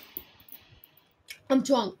died. I'm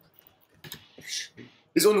drunk.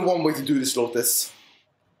 There's only one way to do this, Lotus.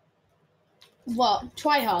 What?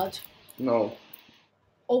 Try hard. No.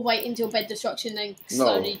 Or wait until bed destruction and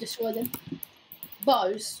slowly destroy them.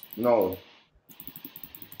 Bows. No.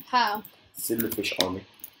 How? Silverfish army.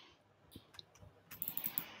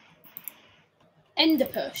 Ender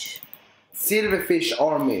push. Silverfish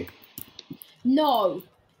army. No.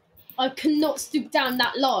 I cannot stoop down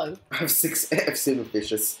that low. I have 6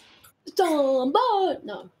 silverfishes.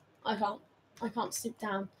 No, I can't. I can't stoop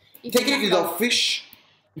down. Technically, they're fish.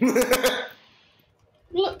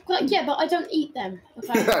 Look, like, yeah, but I don't eat them.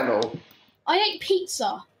 Okay? I know. I ate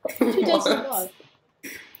pizza 2 days in a row.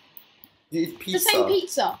 You eat pizza? The same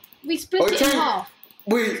pizza. We split it in half.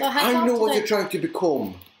 Wait, So I know what you're trying to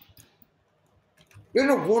become. You're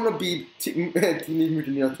a wannabe Teenage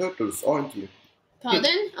Mutant Ninja Turtles, aren't you?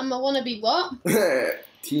 Pardon? I'm a wannabe what?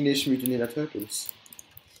 Teenage Mutant Ninja Turtles.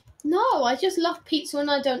 No, I just love pizza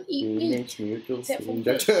and I don't eat meat. Teenage Mutant Except for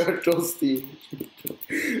Ninja fish. Turtles.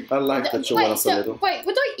 I like that show when I was a little. Wait,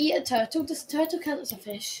 would I eat a turtle? Does a turtle count as a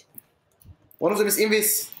fish? One of them is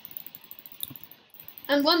Invis.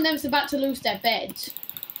 And one of them's about to lose their bed.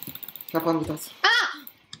 Have fun with that. Ah!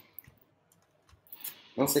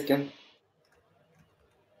 1 second.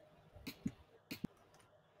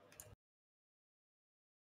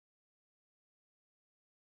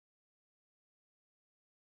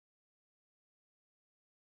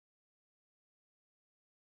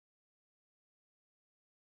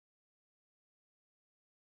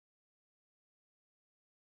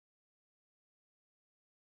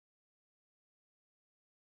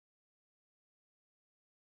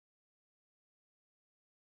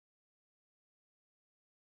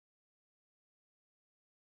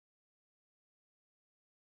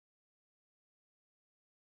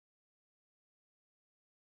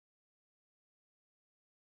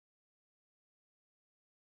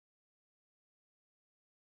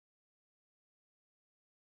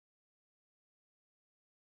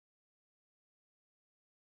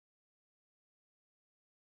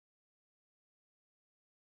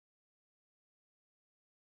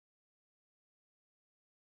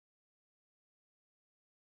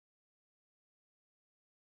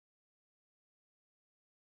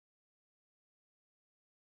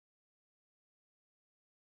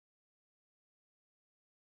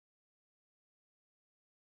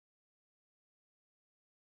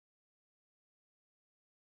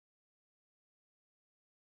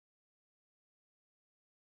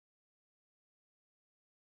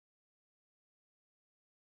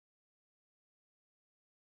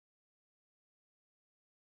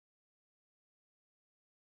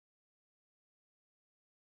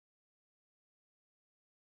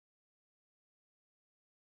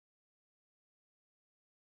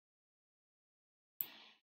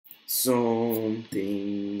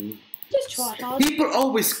 Something. Just try hard. People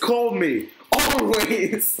always call me.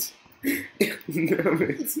 Always.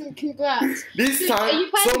 Congrats. This Dude, time, are you planning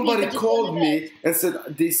to somebody be called vegetarian? me and said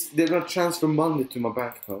they're gonna transfer money to my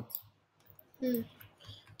bank account.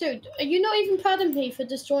 Dude, are you not even proud of me for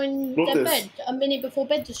destroying their Lotus. bed a minute before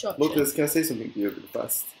bed destruction? Lotus, can I say something to you really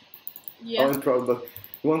fast? Yeah. I'm proud, but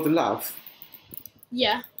you want to laugh?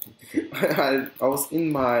 Yeah. I was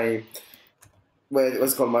in my, well, it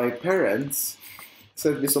was called my parents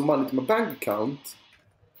sent me some money to my bank account.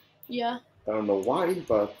 Yeah. I don't know why,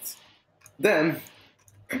 but then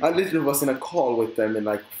I literally was in a call with them and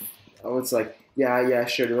like, I was like, yeah,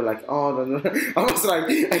 sure. They were like, oh, no. I was like,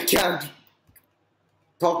 I can't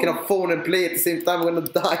talk in a phone and play at the same time. I'm gonna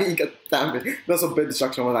die. God damn it. That's a bad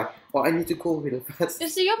distraction. I was like, oh, I need to call really fast.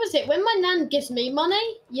 It's the opposite. When my nan gives me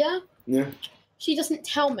money, yeah, she doesn't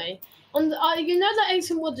tell me. You know that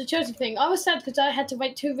Ace and Wood the Chosen thing? I was sad because I had to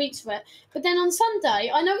wait 2 weeks for it. But then on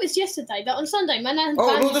Sunday, I noticed yesterday that on Sunday my nan...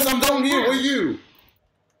 Oh, Lotus, I'm down here. Where are you?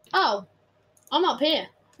 Oh, I'm up here.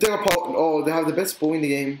 They're apart. Oh, they have the best bow in the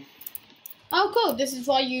game. Oh, cool. This is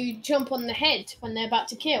why you jump on the head when they're about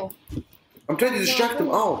to kill. I'm trying to distract them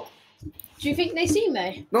out. Do you think they see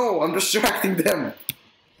me? No, I'm distracting them.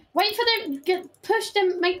 Wait for them. Push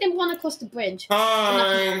them. Make them run across the bridge.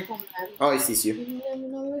 Hi. Oh, I see you. You never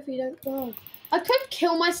know if you don't go. I could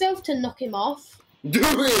kill myself to knock him off. Do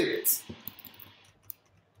it.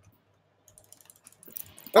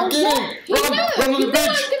 I'm Oh, kidding. what? Run on the You know bridge.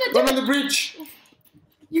 I'm gonna do Run on it. the bridge.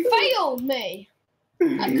 You failed me.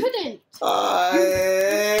 I couldn't.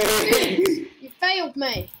 You failed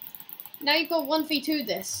me. Now you've got 1v2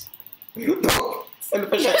 this. No.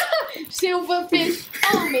 Silverfish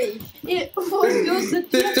army. It was your suggestion.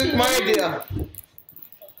 They took my idea.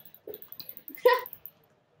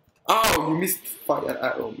 Oh, you missed fire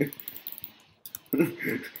arrow.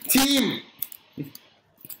 Team.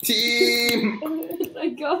 Team. Oh my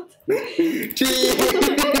god. Team.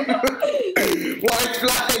 White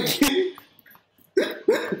flag.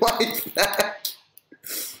 White flag.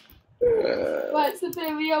 Right,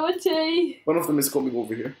 superiority. One of them is coming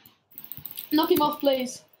over here. Knock him off,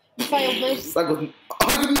 please. You failed me. I got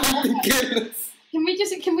 19 kills.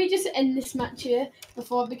 Can we just end this match here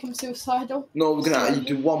before I become suicidal? No, we're gonna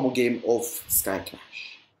do one more game of Sky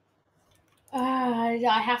Clash.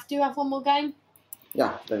 I have to have one more game,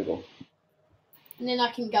 Yeah, there we go. and then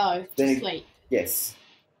I can go to Then sleep. Yes.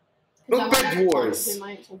 'Cause I Not won't have Bed time to Wars. do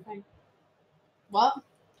my actual thing. What?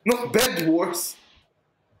 Not Bed Wars.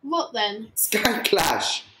 What then? Sky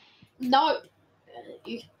Clash. No.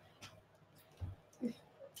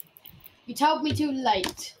 You told me too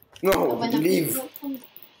late. No, When I leave. can't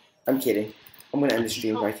I'm kidding. I'm gonna end the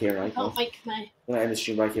stream right here, right now. make me. I'm gonna end the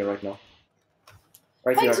stream right here, right now.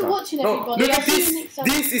 Thanks for watching, everybody. Look I'll at see you this. next time.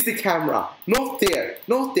 This is the camera. Not there.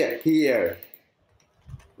 Not there. Here.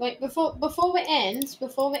 Wait, before it ends,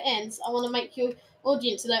 I want to make your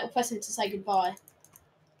audience a little present to say goodbye.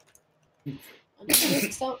 And they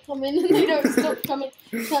start coming, and they don't stop coming.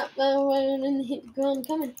 Tap the one and hit the ground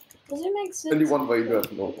coming. Does it make sense? Only one way you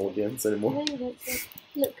have no audience anymore.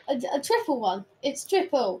 Look, a triple one. It's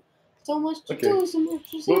triple. So much to Okay. do, so much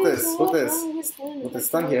to see. Loates, so Loates, much to do. Loates,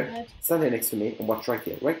 stand here. Stand here next to me and watch right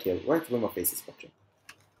here, right where my face is watching.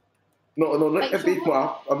 No, Make a sure bit more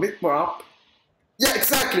up, a bit more up. Yeah,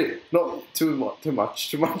 exactly. No, too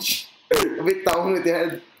much. A bit down with the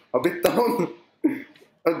head, a bit down.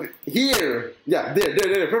 Here, yeah,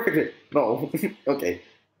 there, perfectly. No, okay.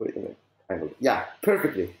 Wait a minute. Yeah,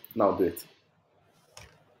 perfectly. Now do it.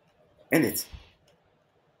 End it.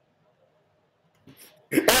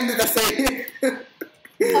 End it, I say.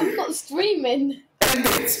 I'm not streaming. End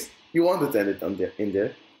it. You wanted to end it in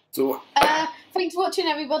there. So. Thanks for watching,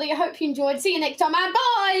 everybody. I hope you enjoyed. See you next time, and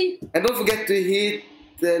bye. And don't forget to hit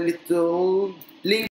the little link